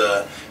after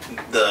the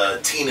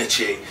Tina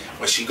chick,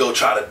 when she go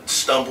try to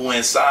stumble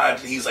inside,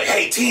 he's like,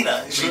 "Hey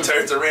Tina," and she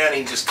turns around and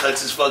he just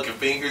cuts his fucking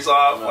fingers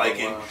off.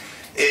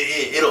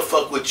 It'll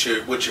fuck with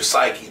your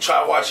psyche.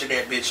 Try watching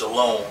that bitch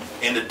alone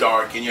in the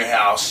dark in your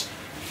house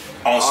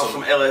on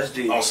some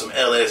LSD. On some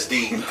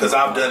LSD, because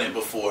I've done it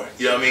before.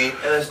 You know what I mean?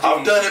 LSD.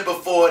 I've done it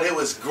before and it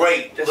was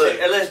great. Look,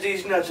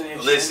 LSD's nuts in here.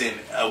 Listen,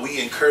 we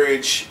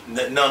encourage,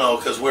 no,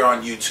 because we're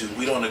on YouTube.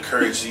 We don't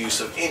encourage the use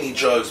of any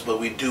drugs, but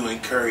we do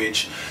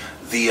encourage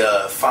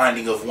the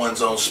finding of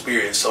one's own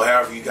spirit. So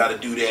however you got to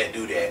do that,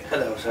 do that.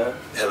 Hello, sir.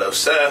 Hello,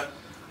 sir.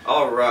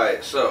 All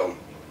right, so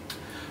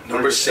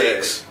number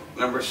 6.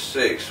 Number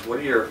 6. What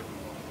are your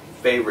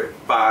favorite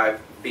 5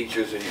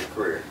 features in your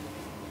career?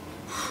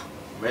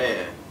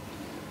 Man.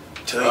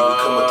 Tell you, we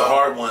come with the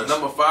hard ones.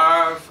 Number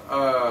 5,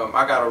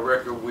 I got a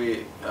record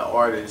with an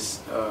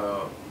artist, you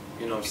know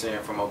what I'm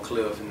saying, from Oak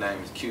Cliff. His name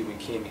is Cuban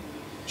Kenny.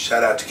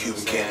 Shout out to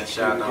Cuban Kenny.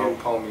 Shout out to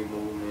Pony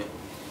Movement.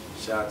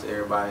 Shout out to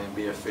everybody in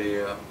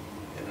BFL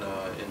in the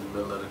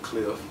middle of the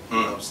cliff. You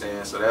know what I'm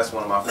saying? So that's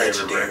one of my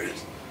favorite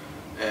records.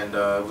 And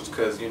it was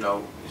because, you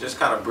know, just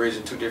kind of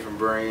bridging 2 different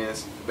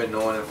brands. Been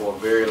knowing it for a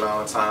very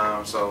long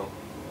time, so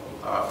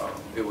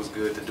it was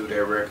good to do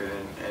that record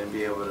and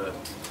be able to,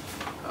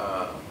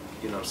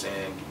 you know what I'm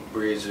saying,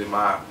 bridge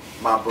my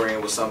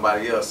brand with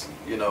somebody else,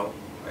 you know,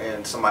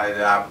 and somebody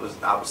that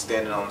I was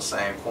standing on the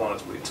same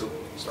corners with too.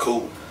 So.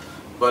 Cool.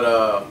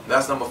 But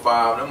that's number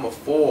 5. Number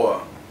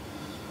 4,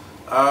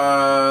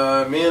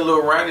 me and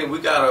Lil Ronnie, we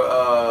got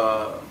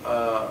a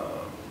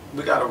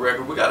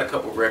record. We got a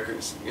couple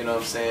records. You know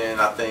what I'm saying?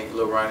 I think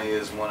Lil Ronnie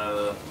is one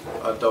of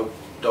the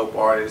dope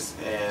artists,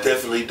 and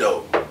definitely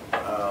dope.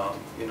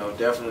 You know,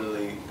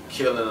 definitely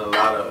killing a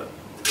lot of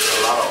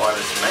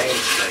artists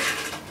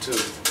mainstream too.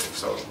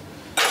 So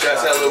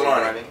shout out to Lil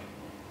Ronnie. You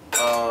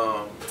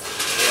know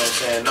what I'm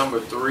saying? Number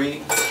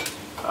 3,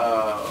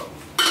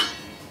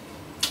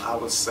 I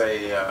would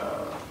say.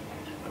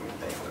 Let me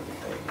think.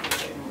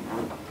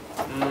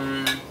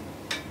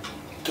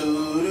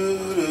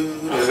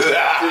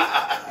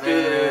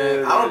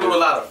 Man, I don't do a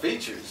lot of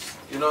features.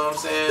 You know what I'm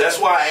saying? That's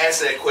why I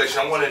asked that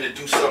question. I wanted to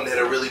do something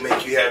that'll really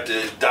make you have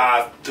to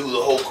dive through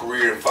the whole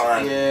career and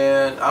find.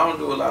 Yeah, I don't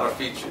do a lot of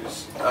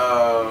features.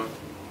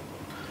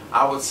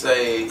 I would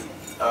say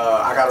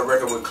I got a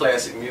record with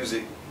classic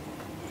music.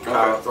 Okay.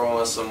 I'll throw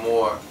in some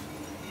more,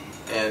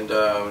 and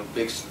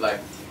big like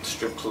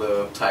strip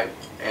club type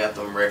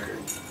anthem record.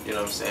 You know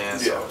what I'm saying?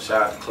 Yeah. So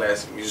shout out to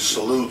classic music.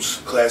 Salutes,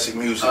 classic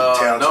music,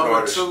 talented Number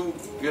artists. 2,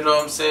 you know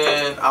what I'm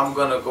saying? I'm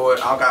gonna go.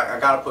 I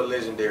gotta put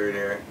Legendary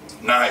there.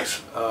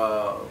 Nice.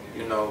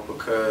 You know,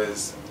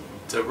 because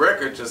the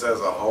record just as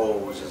a whole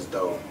was just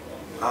dope.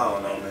 I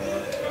don't know,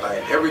 man.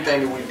 Like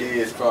everything that we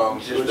did from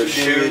Just what the you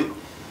shoot.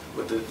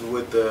 did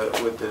with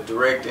the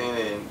directing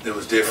and It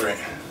was different.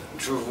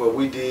 truth what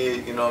we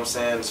did, you know what I'm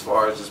saying, as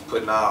far as just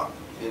putting out,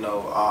 you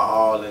know, our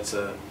all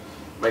into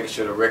making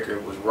sure the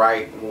record was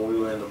right when we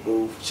were in the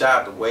booth.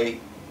 Shout out to Wade.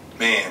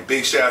 Man,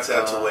 big shouts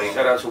out to Wade.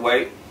 Shout out to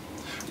Wade.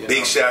 You Big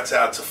know, shouts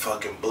out to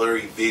fucking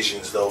Blurry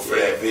Visions though for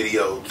Yeah. that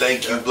video.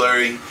 Thank you,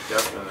 Blurry.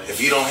 definitely.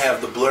 If you don't have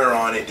the blur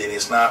on it, then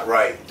it's not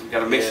right. You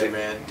gotta mix Yeah, it.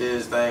 man, did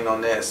his thing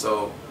on that.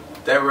 So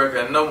that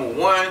record, number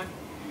 1,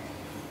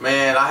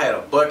 man, I had a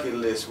bucket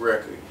list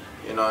record,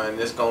 you know, and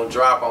it's gonna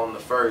drop on the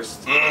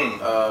 1st.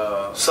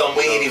 Something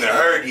we ain't even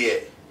heard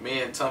yet.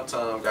 Me and Tum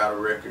Tum got a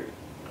record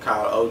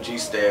called OG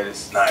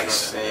Status. Nice. You know what I'm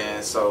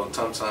saying? So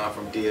Tum Tum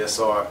from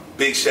DSR.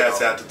 Big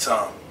shouts You know, out to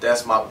Tom.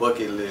 That's my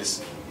bucket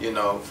list, you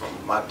know, from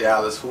my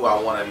Dallas, who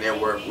I want to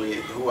network with,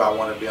 who I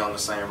want to be on the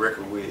same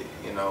record with,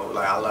 you know,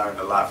 like I learned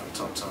a lot from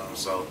Tum Tum.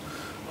 So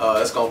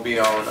it's going to be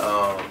on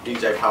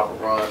DJ Papa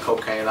Run,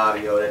 Cocaine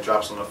Audio, that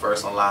drops on the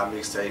 1st on live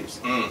mixtapes.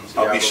 So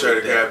I'll y'all be go sure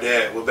to get that. grab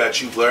that. What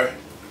about you, Blur?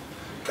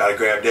 Gotta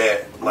grab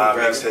that. Live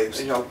Grab it. mixtapes.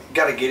 You know,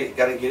 gotta get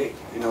it.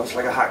 You know, it's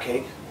like a hot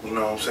cake. You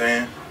know what I'm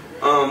saying?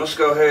 Let's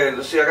go ahead.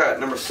 Let's see. I got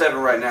number 7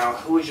 right now.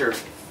 Who is your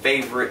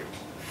favorite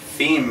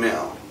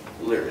female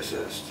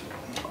lyricist?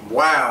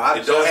 Wow.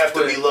 It don't have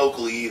to be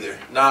locally either.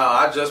 Nah,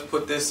 I just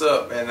put this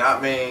up, and I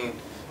mean,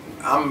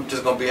 I'm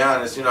just gonna be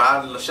honest. You know,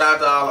 I shout out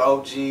to all the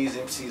OGs,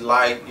 MC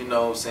Light. You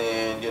know what I'm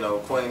saying? You know,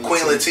 Queen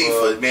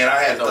Latifah, man, I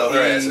had to throw her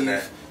ass in Eve,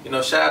 there. You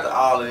know, shout out to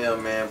all of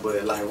them, man.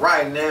 But like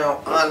right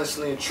now,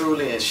 honestly and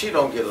truly, and she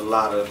don't get a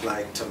lot of,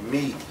 like, to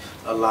me,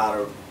 a lot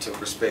of to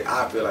respect.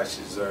 I feel like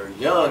she's a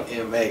young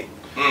M.A.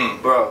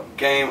 Bro,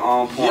 game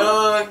on point.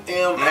 Young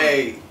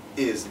M.A.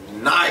 is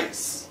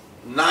nice.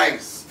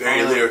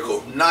 Very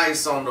lyrical.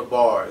 Nice on the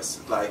bars.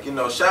 Like, you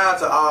know, shout out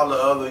to all the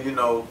other, you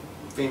know,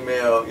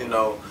 female, you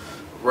know,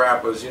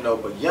 rappers, you know,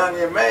 but Young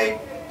M.A.,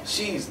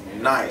 she's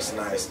nice.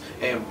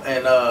 And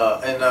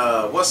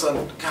what's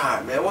her,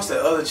 God, man, what's that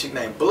other chick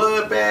named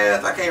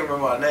Bloodbath? I can't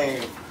remember her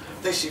name.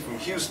 I think she's from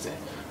Houston.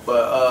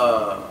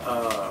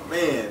 But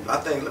man, I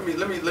think let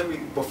me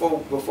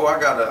before I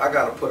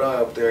gotta put her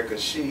up there,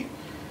 cause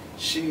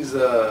she's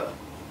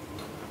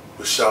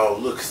We shall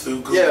look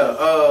through Google. yeah,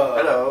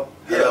 Hello.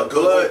 yeah,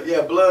 Google.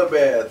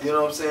 Bloodbath, you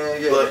know what I'm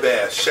saying? Yeah.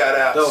 Bloodbath. Shout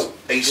out. Dope.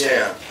 H-Town.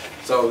 Yeah.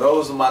 So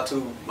those are my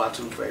two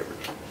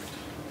favorites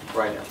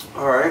right now.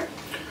 All right.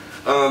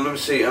 Let me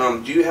see.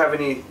 Do you have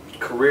any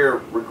career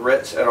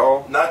regrets at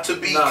all? Not to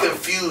be No.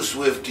 confused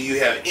with, do you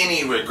have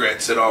any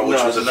regrets at all? Which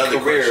No, was just another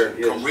career,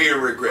 question. yes. Career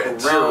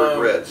regrets. Career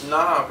regrets.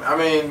 Nah, I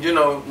mean, you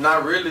know,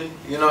 not really.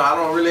 You know, I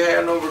don't really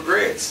have no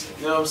regrets.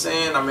 You know what I'm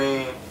saying? I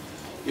mean,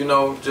 you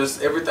know,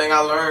 just everything I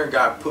learned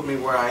put me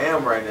where I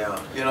am right now.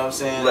 You know what I'm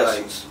saying?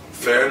 Lessons.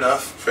 Fair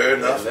enough. Fair Like,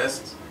 enough. yeah,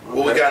 lessons.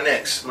 What we got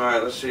next? All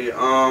right. Let's see.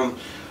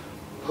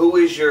 Who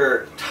is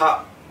your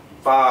top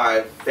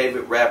 5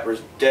 favorite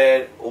rappers,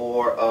 dead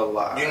or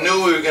alive? You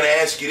knew we were gonna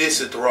ask you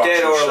this at the Raw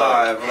Dead Truth or Show.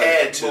 alive? Like,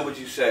 Had to. What would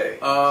you say?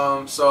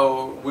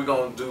 So I'm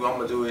gonna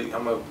do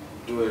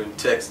it in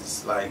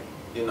Texas. Like,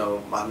 you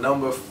know, my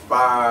number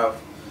 5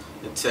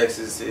 in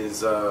Texas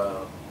is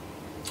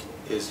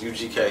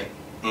UGK.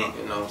 You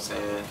know what I'm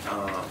saying?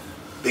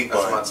 Big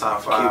That's boy. my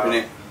top 5. Keeping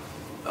it.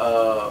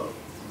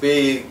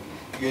 Big,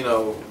 you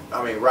know,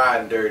 I mean,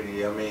 Riding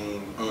Dirty. I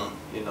mean,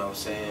 you know what I'm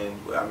saying?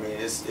 I mean,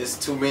 it's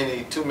too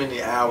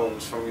many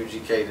albums from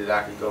UGK that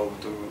I could go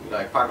through.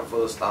 Like Pocket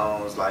Full of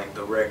Stones, like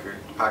the record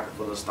Pocket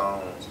Full of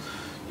Stones.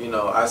 You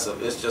know,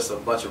 it's just a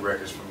bunch of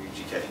records from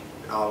UGK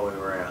all the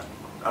way around.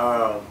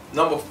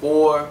 Number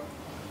 4,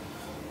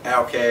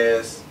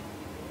 Outkast.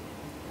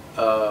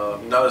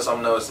 Notice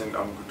I'm noticing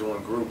I'm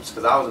doing groups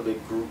because I was a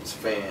big groups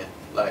fan.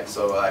 Like,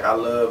 so like I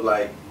love,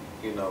 like,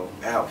 you know,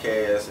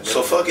 Outkast. And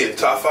So fuck it.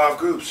 Top 5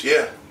 groups.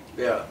 Yeah.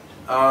 Yeah.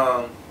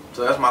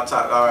 So that's my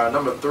top.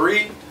 Number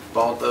 3,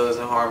 Bone Thugs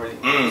and Harmony.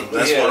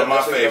 That's one of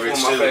my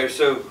favorites That's one of my too. favorites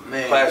too.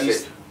 Man, Classic.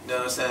 you know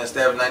what I'm saying?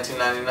 Established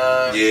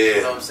 1999. Yeah.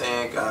 You know what I'm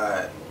saying?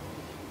 God.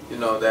 You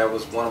know, that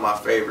was one of my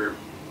favorite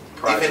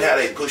projects. Even how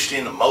they pushed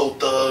in the Mo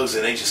Thugs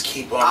and they just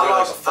keep on going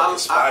like a fucking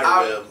spider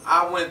web.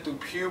 I went through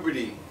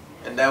puberty,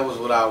 and that was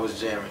what I was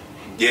jamming.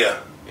 Yeah.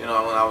 You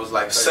know, when I was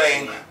like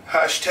 13. Same.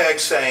 Hashtag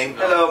same.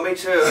 Hello, me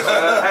too.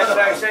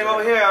 Hashtag same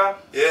over here.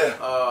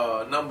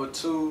 Yeah. Number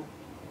 2,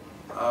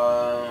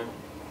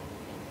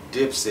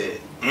 Dipset.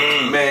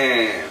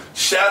 Man.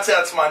 Shouts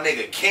out to my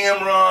nigga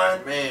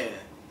Cameron, Man.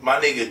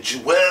 my nigga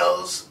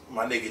Jewels,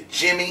 my nigga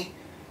Jimmy.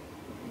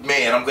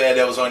 Man, I'm glad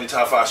that was on your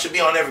top 5. Should be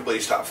on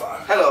everybody's top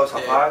 5. Hello,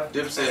 top Yeah, 5.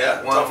 Dipset,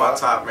 Yeah, one of my top 5.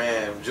 top,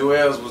 man.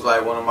 Jewels was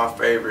like one of my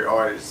favorite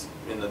artists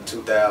in the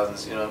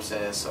 2000s, you know what I'm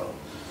saying? So,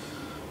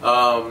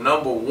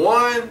 number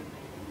 1.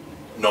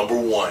 Number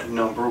 1.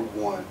 Number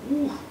 1.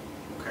 Ooh.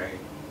 Okay.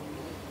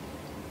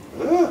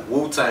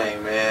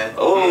 Wu-Tang, man.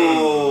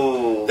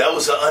 Oh, That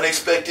was an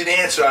unexpected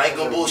answer. I ain't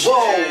gonna bullshit.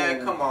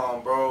 Man, come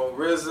on, bro.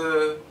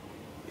 RZA.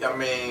 I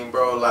mean,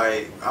 bro,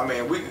 like,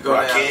 we could go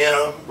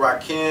down.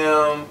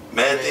 Rakim,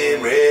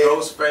 Method, Red,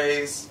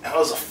 Ghostface. That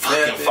was a fucking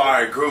Method.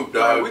 fire group,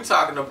 dog. Like, we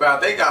talking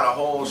about, they got a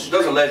whole street.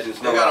 those are legends.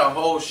 They got a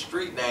whole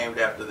street named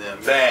after them.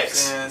 You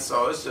Facts. know what I'm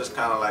saying? So it's just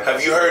kind of like.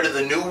 Have you heard of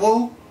the New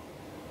Wu?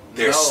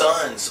 Their No.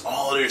 sons,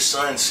 all their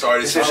sons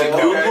started. Is this some a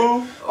new new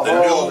Wu? The Oh,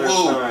 New their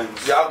Wu.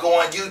 sons. Y'all go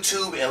on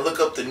YouTube and look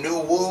up the New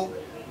Wu.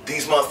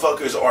 These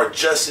motherfuckers are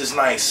just as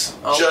nice.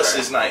 Okay. Just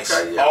as nice.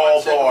 Okay, yeah, All I'm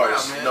gonna check 'em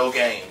bars, out, man. no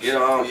games. You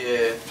know,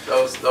 Yeah,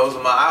 those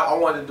are my. I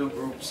wanted to do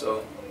groups,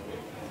 so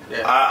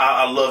yeah.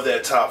 I love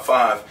that top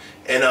 5.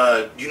 And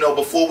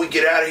before we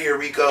get out of here,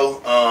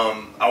 Rico,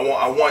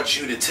 I want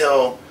you to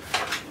tell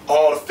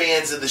all the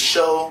fans of the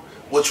show,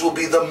 which will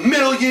be the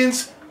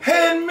millions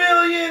and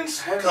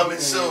millions coming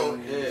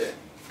soon. Yeah.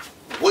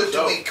 What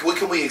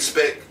can we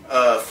expect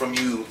from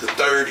you the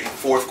 3rd and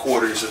 4th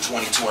quarters of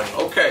 2020?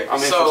 Okay, I'm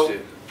so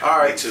interested. all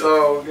right, Me too.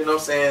 so you know what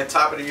I'm saying,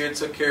 top of the year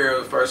took care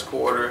of the first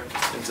quarter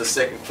into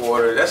second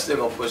quarter. That's still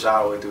gonna push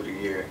our way through the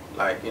year.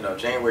 Like,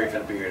 January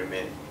gonna be here in a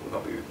minute. We're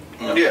gonna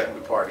be Yeah. we'll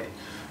be partying.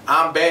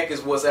 I'm Back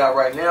is what's out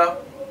right now,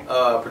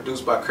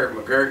 produced by Kurt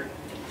McGirt.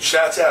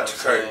 Shouts out to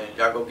Kurt.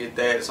 Y'all go get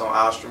that. It's on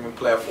our streaming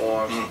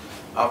platforms.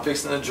 I'm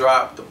fixing to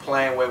drop The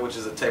Plain Way, which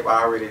is a tape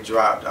I already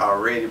dropped but I'm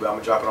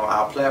gonna drop it on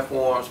our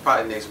platforms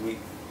probably next week.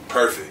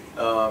 Perfect.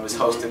 It's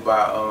hosted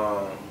by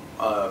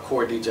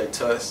Core DJ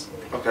Tuss.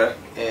 okay.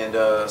 And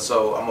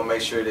so I'm gonna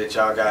make sure that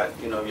y'all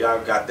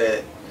got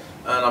that.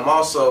 And I'm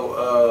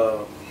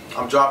also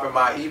I'm dropping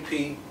my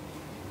EP.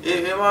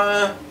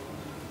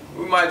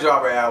 We might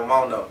drop an album,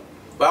 I don't know.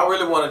 But I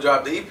really want to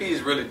drop, the EP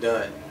is really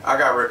done. I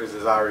got records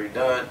that's already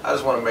done. I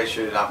just want to make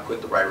sure that I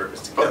put the right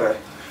records together. Okay.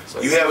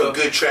 So You have a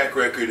good track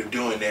record of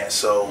doing that,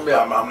 so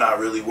Yeah. I'm not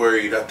really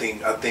worried. I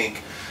think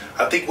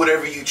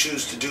whatever you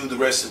choose to do the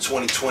rest of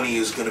 2020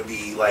 is going to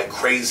be like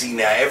crazy.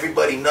 Now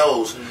everybody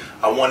knows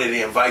I wanted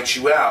to invite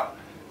you out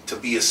to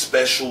be a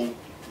special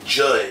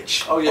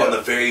judge Oh, yeah. on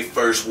the very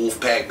first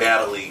Wolfpack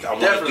Battle League. I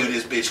want to Definitely. do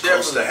this bitch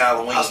close to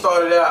Halloween. I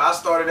started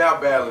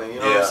out battling, you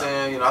know what Yeah. I'm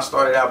saying? I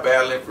started out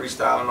battling,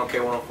 freestyling on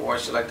K104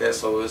 and shit like that,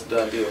 so it's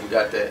done deal. We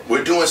got that.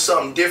 We're doing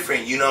something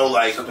different,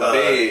 like Something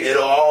big.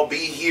 it'll all be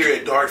here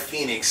at Dark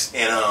Phoenix,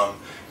 and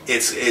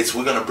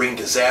we're gonna bring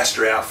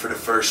Disaster out for the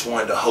first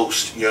one to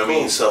host. You know what I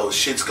mean? So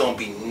shit's gonna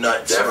be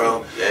nuts,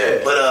 bro. Definitely,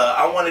 yeah. But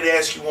I wanted to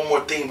ask you one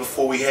more thing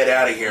before we head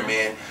out of here,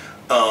 man.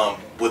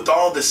 With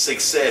all the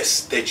success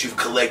that you've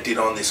collected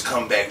on this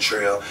comeback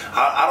trail,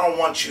 I don't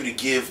want you to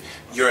give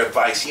your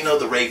advice.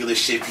 The regular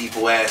shit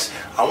people ask.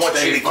 I want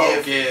Stay you to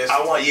focused. give.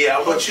 I want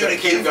you to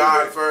give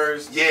God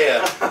first.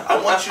 Yeah,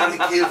 I want you to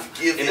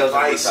give He knows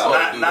advice,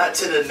 how to do not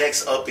to the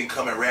next up and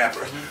coming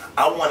rapper.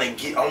 I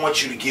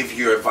want you to give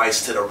your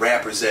advice to the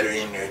rappers that are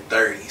in their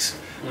 30s,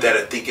 that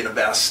are thinking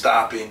about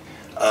stopping,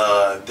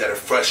 that are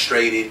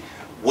frustrated.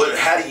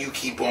 How do you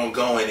keep on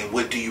going, and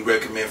what do you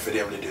recommend for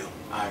them to do?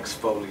 I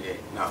exfoliate.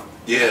 No.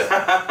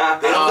 Yeah,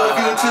 they don't love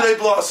you until they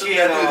blossom.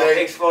 Yeah, do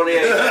they?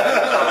 exfoliate.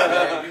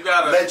 Man, you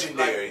gotta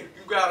Legendary.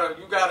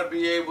 you gotta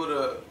be able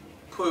to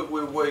put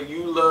with what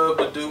you love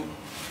to do,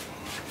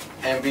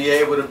 and be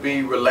able to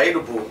be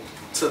relatable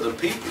to the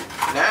people.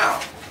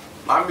 Now,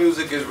 my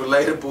music is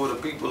relatable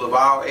to people of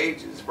all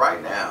ages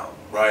right now.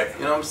 Right.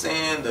 You know what I'm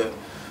saying?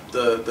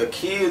 The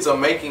kids are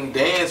making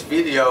dance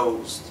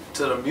videos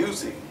to the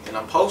music, and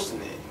I'm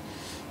posting it.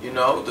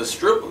 The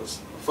strippers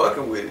are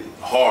fucking with it.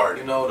 Hard.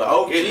 The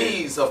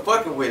OGs are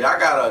fucking with it. I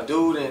got a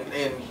dude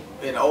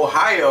in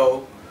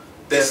Ohio.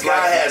 This guy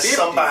like has 50.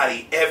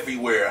 Somebody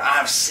everywhere.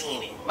 I've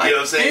seen him. Like you know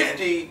what I'm saying?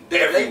 50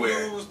 that Everywhere.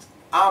 they used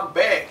I'm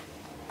Back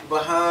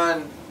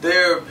behind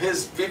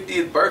his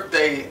 50th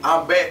birthday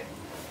I'm Back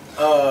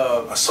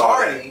I saw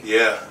party. that.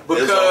 Yeah.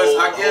 Because There's a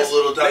I guess whole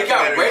little they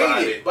got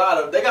documentary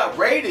behind it. they got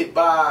raided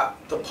by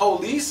the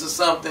police or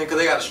something because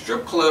they got a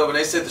strip club and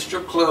they said the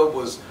strip club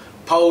was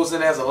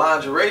posing as a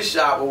lingerie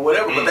shop or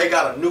whatever, but they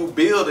got a new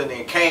building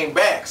and came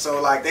back.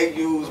 So like they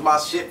used my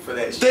shit for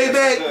that shit. They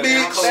back, In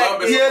bitch.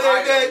 Columbus, Yeah,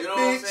 Ohio, they back, you know what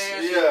I'm bitch.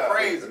 saying? Shit Yeah.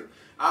 crazy.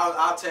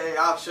 I'll tell you,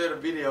 I'll share the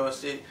video and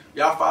shit.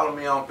 Y'all follow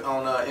me on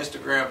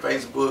Instagram,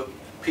 Facebook,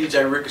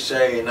 PJ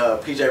Ricochet and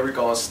PJ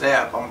Rico on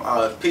Snap. I'm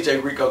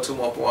PJ Rico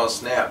 214 on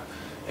Snap,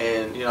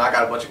 and I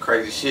got a bunch of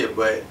crazy shit.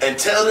 But And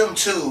tell them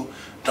too,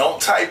 don't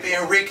type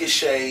in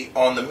Ricochet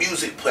on the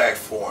music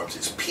platforms.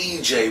 It's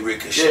PJ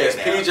Ricochet yeah, it's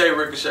now. PJ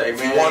Ricochet,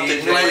 man. you want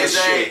the Plain newest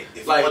Jane, shit,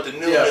 if you want the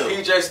new.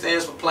 PJ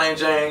stands for Plain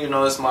Jane.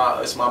 It's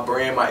my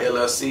brand, my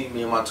LLC.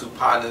 Me and my two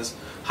partners,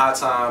 High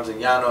Times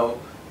and Yano.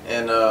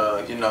 And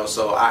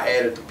so I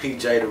added the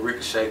PJ to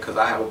Ricochet because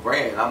I have a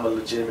brand. I'm a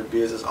legitimate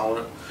business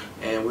owner,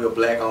 and we're a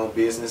black-owned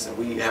business, and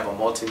we have a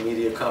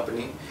multimedia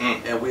company,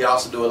 and we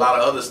also do a lot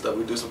of other stuff.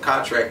 We do some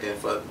contracting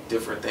for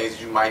different things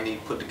you might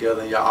need put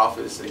together in your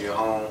office, in your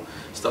home,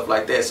 stuff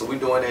like that. So we're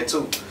doing that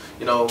too.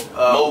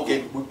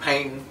 We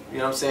painting. You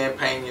know what I'm saying?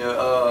 Painting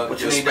your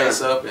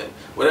space up and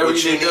whatever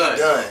What you need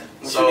done.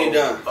 What you need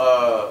done.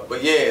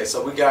 But yeah,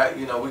 so we got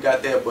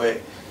that, but.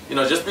 you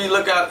know, just be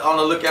on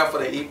the lookout for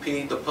the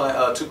EP,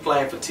 the Two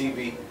Playing for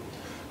TV.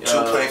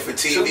 Two Playing for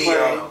TV,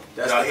 y'all.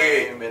 That's the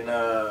name, and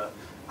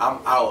I'm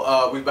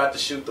out. We about to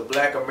shoot the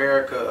Black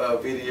America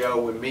video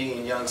with me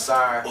and Young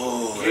Sire.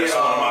 Ooh, that's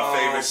one of my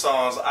favorite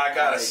songs. I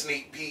got a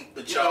sneak peek,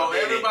 but y'all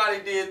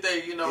everybody did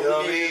that. You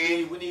know,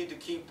 we need to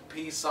keep the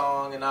peace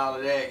song and all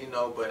of that. You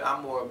know, but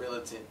I'm more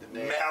militant than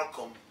that.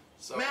 Malcolm.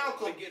 So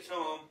Malcolm gets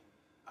home.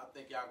 I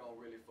think y'all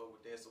gonna really fuck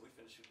with that. So we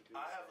finna shoot the video.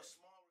 I have a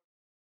small